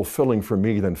more fulfilling for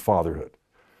me than fatherhood.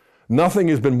 Nothing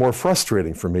has been more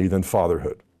frustrating for me than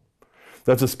fatherhood.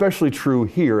 That's especially true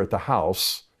here at the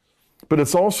house, but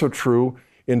it's also true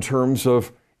in terms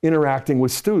of interacting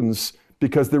with students,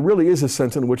 because there really is a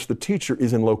sense in which the teacher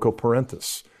is in loco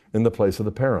parentis, in the place of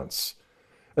the parents.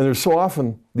 And there's so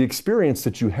often the experience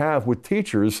that you have with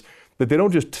teachers that they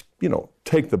don't just,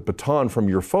 take the baton from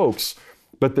your folks,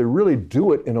 but they really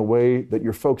do it in a way that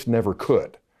your folks never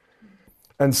could.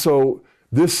 And so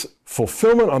this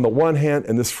fulfillment on the one hand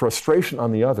and this frustration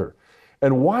on the other.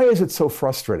 And why is it so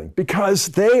frustrating? Because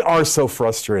they are so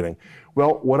frustrating.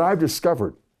 Well, what I've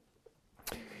discovered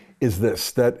is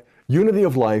this, that unity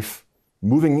of life,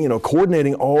 moving,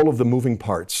 coordinating all of the moving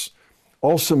parts,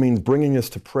 also means bringing us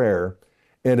to prayer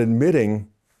and admitting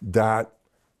that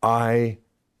I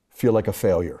feel like a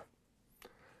failure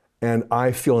and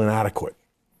I feel inadequate.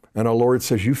 And our Lord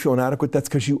says, you feel inadequate? That's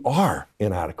because you are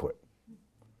inadequate.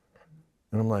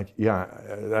 And I'm like, yeah,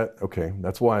 okay,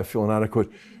 that's why I feel inadequate.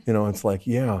 It's like,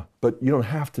 yeah, but you don't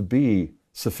have to be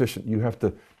sufficient. You have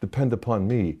to depend upon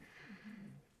me.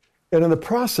 And in the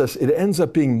process, it ends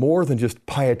up being more than just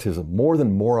pietism, more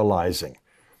than moralizing.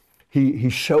 He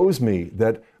shows me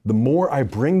that the more I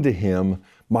bring to him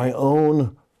my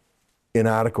own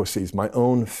inadequacies, my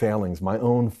own failings, my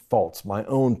own faults, my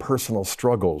own personal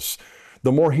struggles,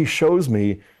 the more he shows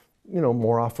me,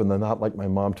 more often than not, like my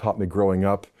mom taught me growing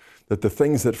up, that the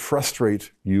things that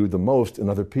frustrate you the most in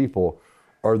other people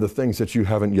are the things that you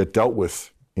haven't yet dealt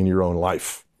with in your own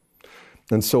life.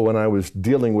 And so when I was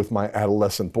dealing with my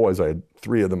adolescent boys, I had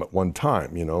 3 of them at one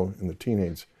time, in the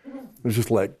teenage, it was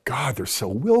just like, God, they're so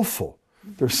willful.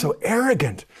 They're so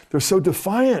arrogant. They're so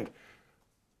defiant.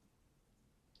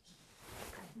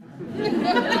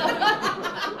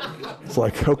 It's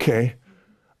like, okay,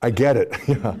 I get it.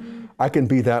 Yeah, I can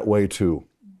be that way too.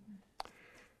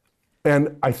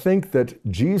 And I think that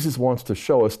Jesus wants to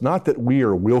show us not that we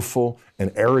are willful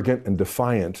and arrogant and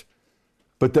defiant,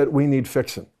 but that we need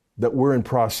fixing, that we're in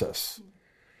process.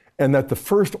 And that the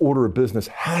first order of business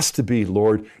has to be,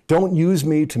 Lord, don't use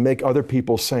me to make other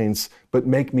people saints, but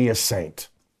make me a saint.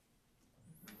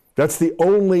 That's the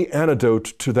only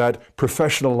antidote to that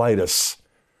professionalitis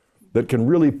that can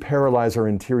really paralyze our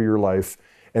interior life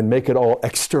and make it all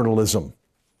externalism.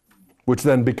 which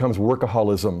then becomes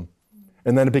workaholism,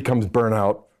 and then it becomes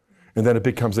burnout, and then it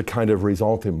becomes a kind of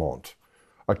ressentiment,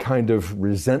 a kind of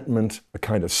resentment, a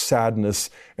kind of sadness,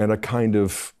 and a kind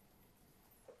of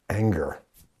anger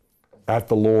at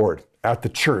the Lord, at the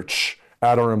church,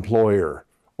 at our employer,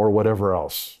 or whatever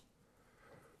else.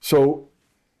 So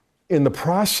in the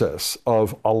process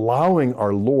of allowing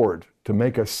our Lord to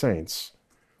make us saints,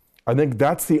 I think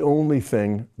that's the only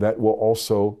thing that will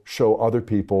also show other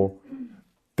people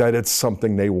that it's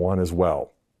something they want as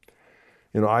well.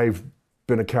 You know, I've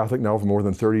been a Catholic now for more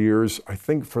than 30 years. I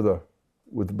think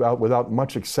without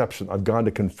much exception, I've gone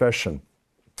to confession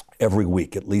every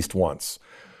week, at least once.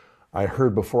 I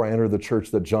heard before I entered the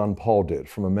church that John Paul did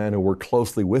from a man who worked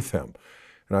closely with him.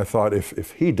 And I thought,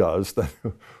 if he does, then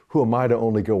who am I to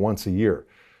only go once a year?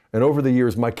 And over the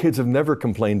years, my kids have never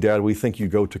complained, Dad, we think you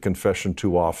go to confession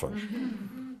too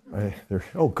often.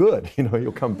 Oh, good. You know,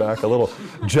 you'll come back a little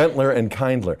gentler and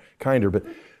kinder. But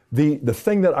the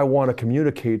thing that I want to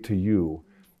communicate to you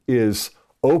is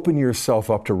open yourself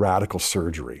up to radical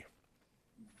surgery.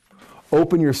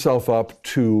 Open yourself up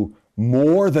to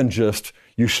more than just,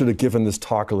 you should have given this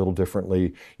talk a little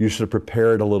differently. You should have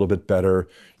prepared a little bit better.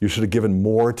 You should have given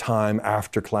more time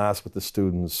after class with the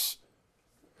students.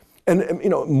 And you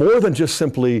know, more than just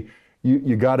simply,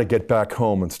 you got to get back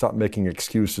home and stop making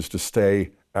excuses to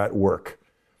stay at work.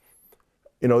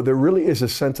 You know, there really is a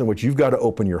sense in which you've got to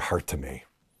open your heart to me.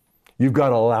 You've got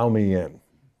to allow me in.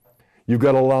 You've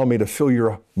got to allow me to fill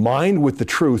your mind with the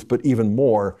truth, but even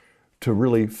more, to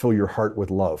really fill your heart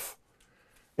with love.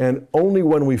 And only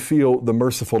when we feel the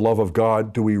merciful love of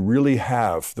God do we really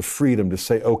have the freedom to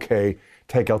say, okay,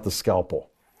 take out the scalpel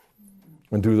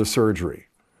and do the surgery.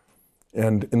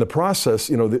 And in the process,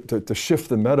 you know, to shift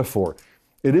the metaphor,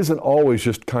 it isn't always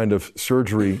just kind of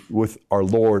surgery with our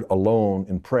Lord alone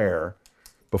in prayer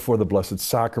before the Blessed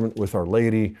Sacrament with Our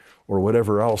Lady or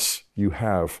whatever else you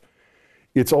have.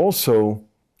 It's also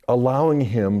allowing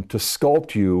Him to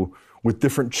sculpt you with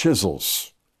different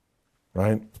chisels,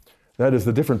 right? That is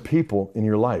the different people in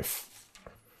your life.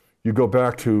 You go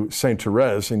back to Saint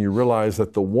Therese and you realize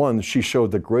that the one she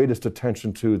showed the greatest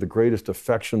attention to, the greatest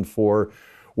affection for,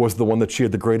 was the one that she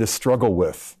had the greatest struggle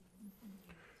with.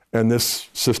 And this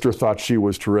sister thought she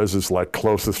was Therese's like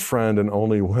closest friend, and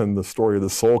only when the story of the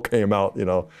soul came out, you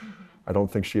know, I don't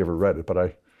think she ever read it, but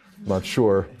I'm not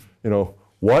sure, you know,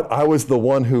 what? I was the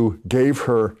one who gave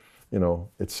her, you know,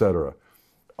 etc.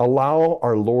 Allow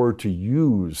our Lord to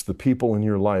use the people in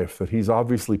your life that He's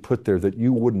obviously put there that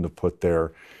you wouldn't have put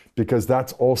there, because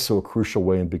that's also a crucial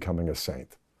way in becoming a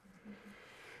saint.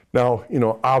 Now, you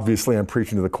know, obviously I'm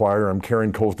preaching to the choir, I'm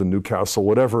carrying coals to Newcastle,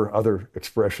 whatever other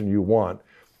expression you want.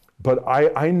 But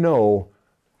I know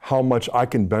how much I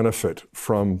can benefit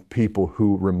from people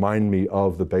who remind me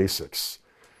of the basics.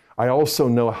 I also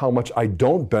know how much I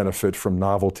don't benefit from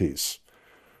novelties.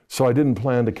 So I didn't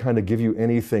plan to kind of give you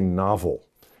anything novel,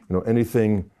 you know,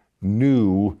 anything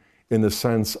new in the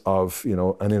sense of, you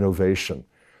know, an innovation.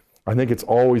 I think it's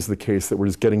always the case that we're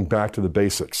just getting back to the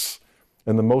basics.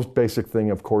 And the most basic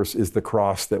thing, of course, is the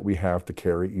cross that we have to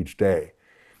carry each day.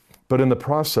 But in the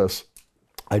process,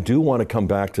 I do want to come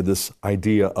back to this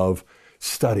idea of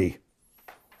study.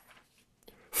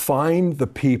 Find the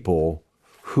people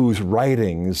whose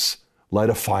writings light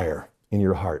a fire in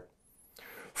your heart.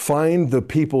 Find the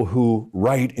people who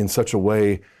write in such a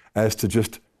way as to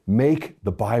just make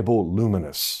the Bible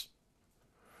luminous.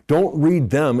 Don't read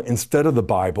them instead of the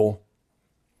Bible.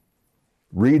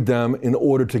 Read them in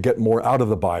order to get more out of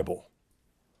the Bible.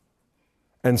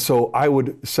 And so I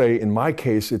would say, in my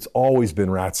case, it's always been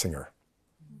Ratzinger.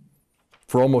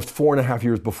 For almost 4.5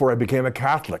 years before I became a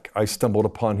Catholic, I stumbled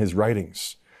upon his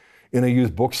writings in a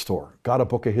used bookstore, got a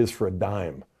book of his for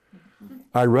 $0.10.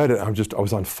 I read it, I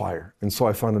was on fire. And so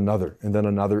I found another, and then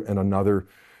another, and another.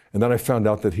 And then I found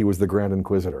out that he was the Grand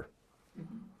Inquisitor.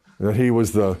 That he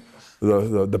was the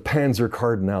Panzer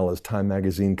Cardinal, as Time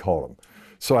magazine called him.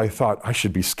 So I thought, I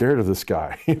should be scared of this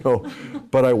guy, you know,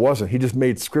 but I wasn't. He just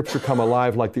made Scripture come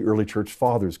alive like the early church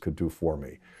fathers could do for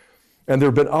me. And there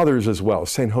have been others as well.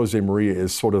 St. Jose Maria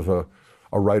is sort of a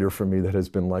writer for me that has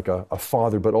been like a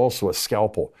father, but also a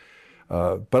scalpel.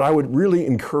 But I would really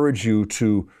encourage you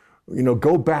to, you know,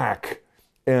 go back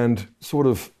and sort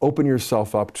of open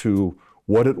yourself up to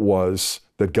what it was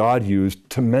that God used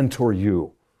to mentor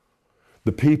you,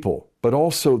 the people, but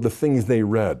also the things they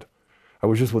read. I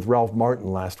was just with Ralph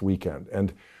Martin last weekend,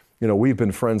 and you know, we've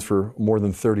been friends for more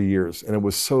than 30 years, and it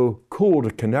was so cool to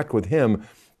connect with him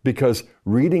because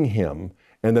reading him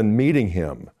and then meeting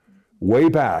him way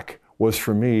back was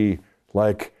for me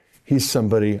like, he's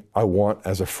somebody I want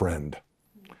as a friend.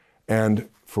 And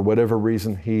for whatever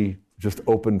reason, he just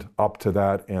opened up to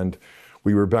that, and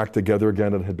we were back together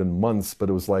again. It had been months, but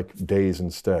it was like days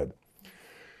instead.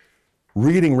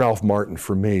 Reading Ralph Martin,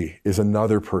 for me, is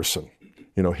another person.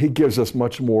 You know, he gives us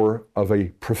much more of a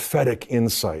prophetic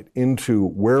insight into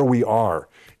where we are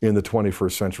in the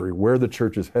 21st century, where the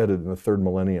church is headed in the third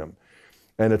millennium.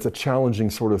 And it's a challenging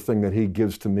sort of thing that he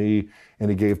gives to me, and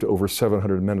he gave to over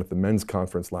 700 men at the men's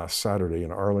conference last Saturday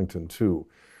in Arlington, too.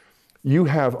 You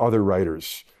have other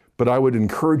writers, but I would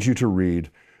encourage you to read.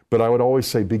 But I would always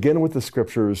say, begin with the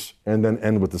scriptures and then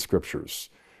end with the scriptures.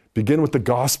 Begin with the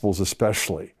Gospels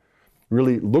especially.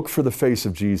 Really look for the face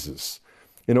of Jesus.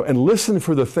 You know, and listen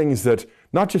for the things that,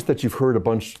 not just that you've heard a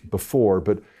bunch before,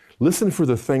 but listen for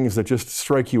the things that just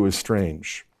strike you as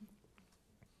strange.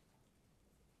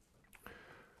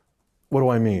 What do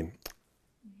I mean?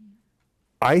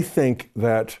 I think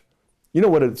that, you know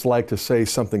what it's like to say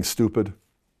something stupid?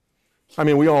 I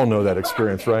mean, we all know that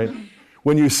experience, right?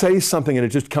 When you say something and it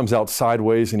just comes out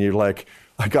sideways and you're like,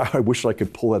 I wish I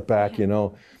could pull it back, you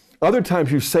know. Other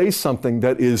times you say something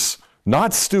that is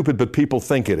not stupid, but people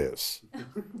think it is,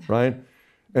 right?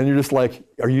 And you're just like,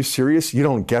 are you serious? You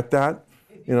don't get that?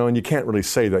 You know, and you can't really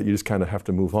say that. You just kind of have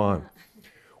to move on.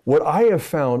 What I have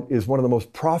found is one of the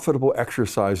most profitable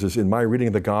exercises in my reading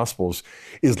of the Gospels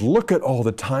is look at all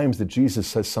the times that Jesus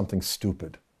says something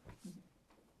stupid.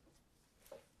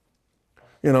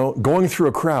 You know, going through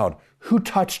a crowd, who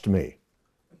touched me?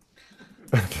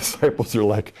 And the disciples are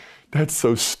like, that's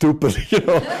so stupid, you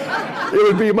know. It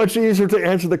would be much easier to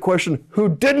answer the question, who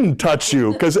didn't touch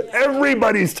you? Because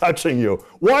everybody's touching you.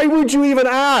 Why would you even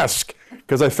ask?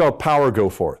 Because I felt power go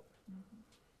forth.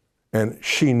 And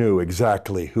she knew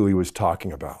exactly who he was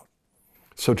talking about.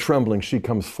 So trembling, she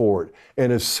comes forward.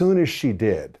 And as soon as she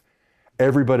did,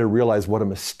 everybody realized what a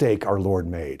mistake our Lord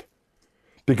made.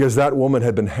 Because that woman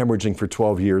had been hemorrhaging for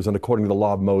 12 years, and according to the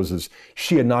law of Moses,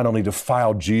 she had not only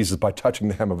defiled Jesus by touching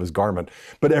the hem of his garment,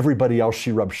 but everybody else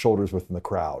she rubbed shoulders with in the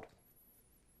crowd.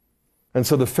 And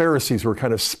so the Pharisees were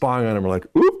kind of spying on him, like,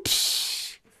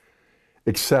 oops,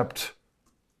 except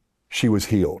she was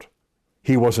healed.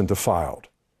 He wasn't defiled.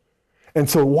 And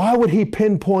so why would he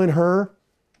pinpoint her?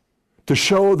 To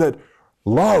show that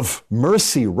love,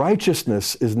 mercy,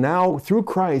 righteousness is now, through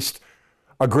Christ,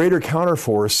 a greater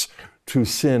counterforce to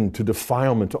sin, to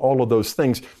defilement, to all of those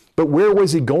things. But where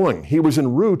was he going? He was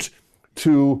en route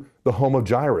to the home of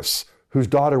Jairus, whose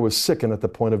daughter was sick and at the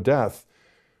point of death.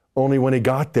 Only when he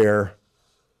got there,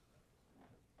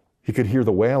 he could hear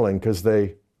the wailing because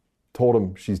they told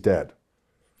him she's dead.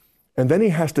 And then he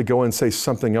has to go and say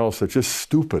something else that's just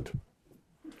stupid.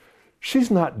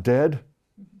 She's not dead.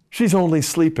 She's only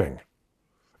sleeping.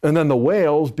 And then the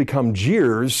wails become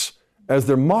jeers as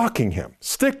they're mocking him.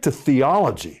 Stick to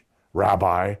theology,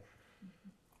 Rabbi.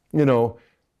 You know,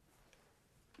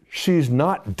 she's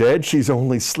not dead, she's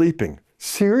only sleeping.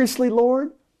 Seriously,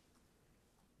 Lord?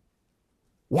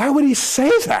 Why would he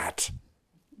say that?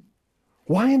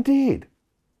 Why indeed?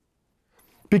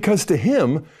 Because to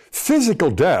him, physical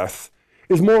death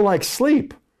is more like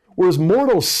sleep, whereas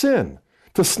mortal sin,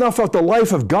 to snuff out the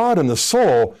life of God in the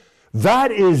soul,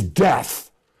 that is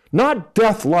death. Not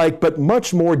death-like, but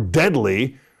much more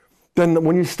deadly than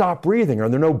when you stop breathing or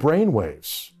there are no brain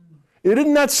waves.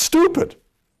 Isn't that stupid?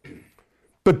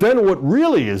 But then what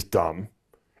really is dumb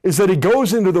is that he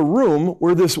goes into the room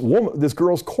where this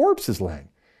girl's corpse is laying.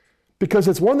 Because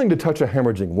it's one thing to touch a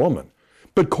hemorrhaging woman,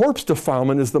 but corpse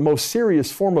defilement is the most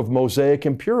serious form of Mosaic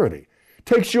impurity. It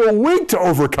takes you a week to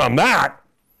overcome that,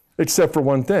 except for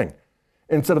one thing.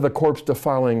 Instead of the corpse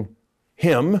defiling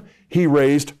him, he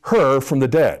raised her from the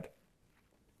dead.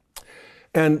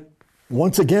 And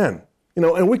once again, you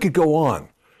know, and we could go on.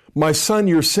 My son,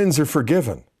 your sins are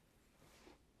forgiven.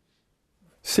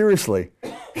 Seriously,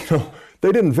 you know,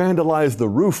 they didn't vandalize the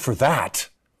roof for that.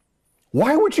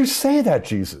 Why would you say that,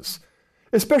 Jesus?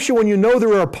 Especially when you know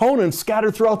there are opponents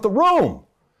scattered throughout the room.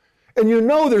 And you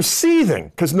know they're seething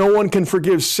because no one can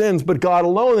forgive sins but God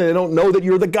alone, and they don't know that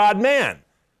you're the God-man.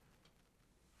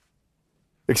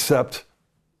 Except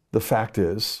the fact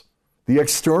is, the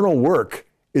external work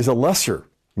is a lesser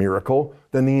miracle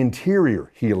than the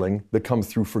interior healing that comes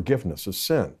through forgiveness of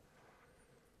sin.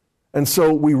 And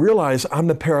so we realize I'm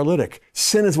the paralytic.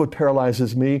 Sin is what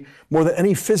paralyzes me more than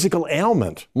any physical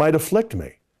ailment might afflict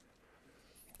me.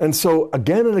 And so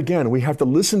again and again, we have to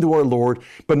listen to our Lord,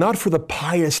 but not for the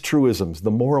pious truisms,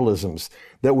 the moralisms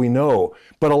that we know,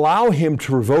 but allow him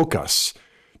to provoke us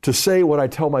to say what I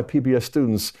tell my PBS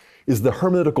students is the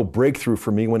hermeneutical breakthrough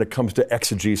for me when it comes to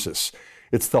exegesis.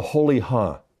 It's the holy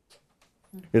huh.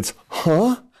 It's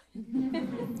huh?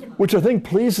 Which I think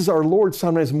pleases our Lord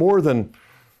sometimes more than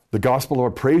The gospel,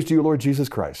 Lord, praise to you, Lord Jesus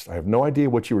Christ. I have no idea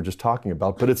what you were just talking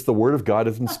about, but it's the word of God.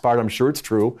 It's inspired. I'm sure it's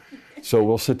true. So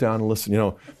we'll sit down and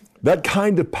listen. That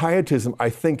kind of pietism, I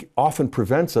think, often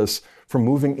prevents us from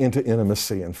moving into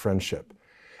intimacy and friendship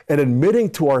and admitting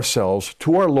to ourselves,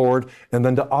 to our Lord, and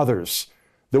then to others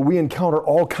that we encounter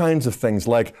all kinds of things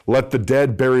like, let the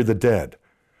dead bury the dead.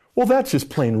 Well, that's just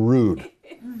plain rude.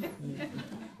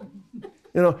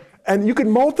 And you can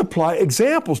multiply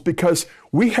examples because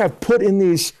we have put in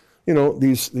these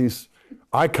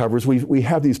eye covers, we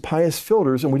have these pious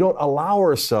filters, and we don't allow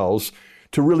ourselves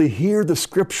to really hear the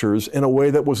scriptures in a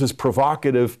way that was as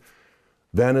provocative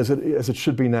then as it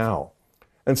should be now.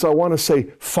 And so I want to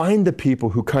say, find the people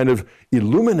who kind of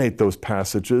illuminate those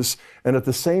passages and at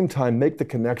the same time make the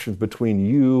connections between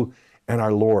you and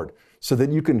our Lord so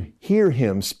that you can hear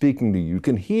him speaking to you. You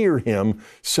can hear him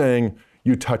saying,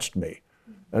 you touched me.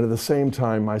 And at the same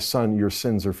time, my son, your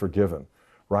sins are forgiven.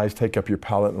 Rise, take up your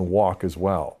pallet and walk as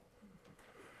well.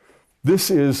 This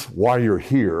is why you're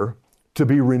here, to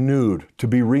be renewed, to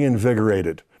be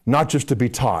reinvigorated, not just to be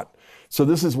taught. So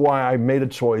this is why I made a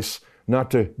choice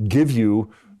not to give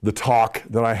you the talk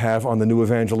that I have on the new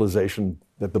evangelization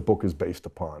that the book is based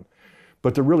upon,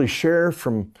 but to really share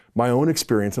from my own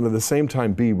experience and at the same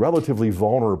time be relatively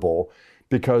vulnerable,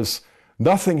 because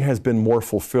nothing has been more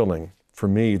fulfilling for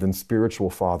me than spiritual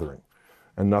fathering,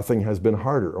 and nothing has been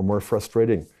harder or more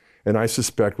frustrating. And I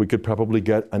suspect we could probably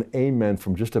get an amen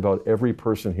from just about every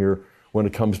person here when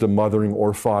it comes to mothering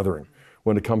or fathering,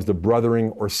 when it comes to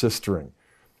brothering or sistering.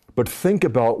 But think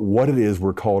about what it is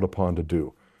we're called upon to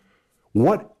do.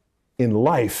 What in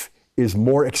life is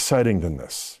more exciting than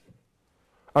this?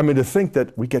 I mean, to think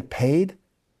that we get paid?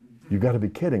 You've got to be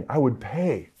kidding. I would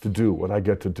pay to do what I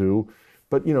get to do,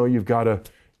 but you've got to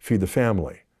feed the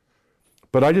family.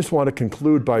 But I just want to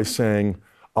conclude by saying,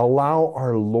 allow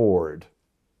our Lord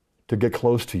to get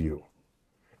close to you,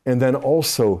 and then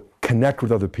also connect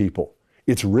with other people.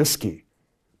 It's risky,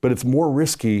 but it's more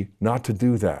risky not to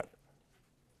do that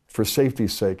for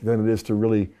safety's sake than it is to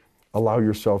really allow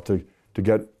yourself to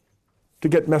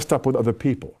get messed up with other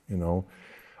people.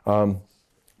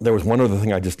 There was one other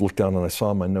thing I just looked down and I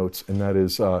saw in my notes, and that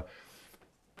is,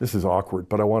 this is awkward,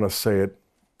 but I want to say it,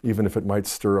 even if it might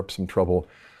stir up some trouble.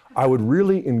 I would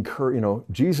really encourage,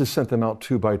 Jesus sent them out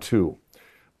 2 by 2,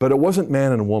 but it wasn't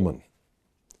man and woman.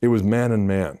 It was man and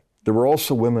man. There were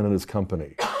also women in his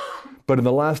company. But in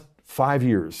the last 5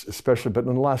 years, especially, but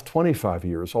in the last 25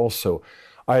 years also,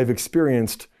 I have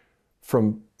experienced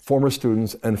from former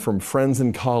students and from friends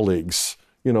and colleagues,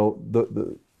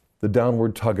 the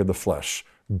downward tug of the flesh.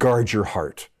 Guard your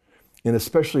heart. And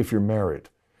especially if you're married.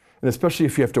 And especially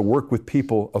if you have to work with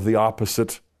people of the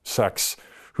opposite sex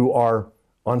who are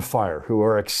on fire, who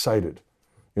are excited.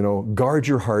 Guard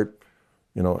your heart,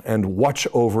 and watch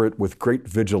over it with great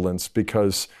vigilance,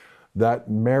 because that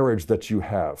marriage that you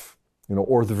have,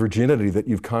 or the virginity that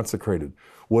you've consecrated,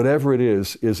 whatever it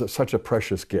is such a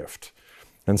precious gift.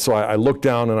 And so I looked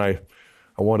down and I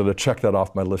wanted to check that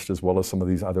off my list as well as some of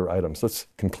these other items. Let's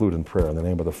conclude in prayer in the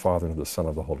name of the Father and of the Son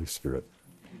and of the Holy Spirit.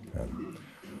 Amen.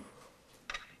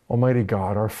 Almighty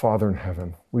God, our Father in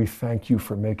heaven, we thank you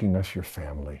for making us your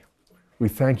family. We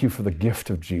thank you for the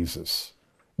gift of Jesus,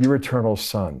 your eternal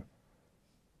Son,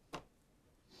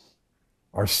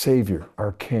 our Savior,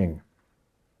 our King,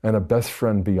 and a best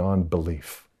friend beyond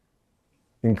belief.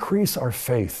 Increase our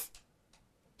faith,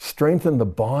 strengthen the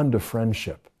bond of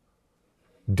friendship,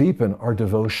 deepen our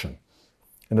devotion,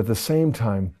 and at the same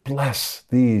time, bless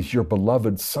these, your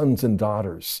beloved sons and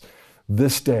daughters,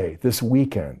 this day, this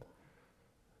weekend,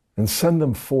 and send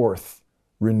them forth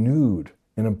renewed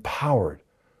and empowered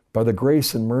by the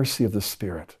grace and mercy of the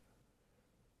Spirit.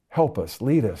 Help us,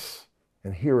 lead us,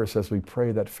 and hear us as we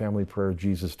pray that family prayer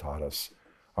Jesus taught us.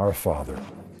 Our Father,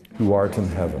 who art in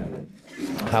heaven,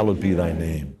 hallowed be thy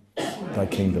name. Thy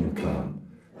kingdom come,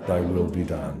 thy will be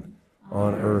done,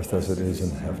 on earth as it is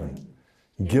in heaven.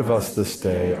 Give us this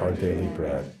day our daily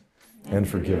bread, and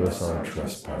forgive us our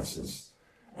trespasses,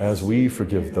 as we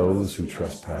forgive those who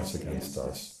trespass against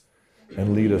us.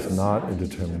 And lead us not into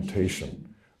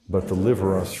temptation, but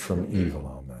deliver us from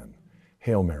evil. Amen.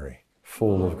 Hail Mary,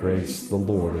 full of grace, the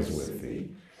Lord is with thee.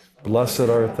 Blessed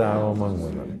art thou among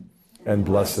women, and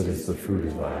blessed is the fruit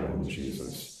of thy womb,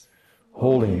 Jesus.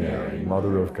 Holy Mary,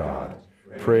 Mother of God,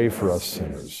 pray for us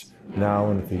sinners, now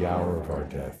and at the hour of our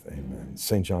death. Amen.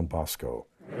 St. John Bosco,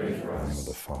 in the name of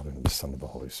the Father, and of the Son, and of the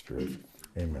Holy Spirit.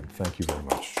 Amen. Thank you very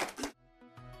much.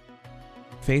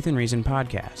 Faith and Reason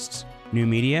Podcasts. New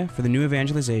media for the new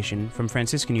evangelization from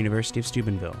Franciscan University of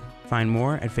Steubenville. Find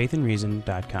more at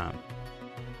faithandreason.com.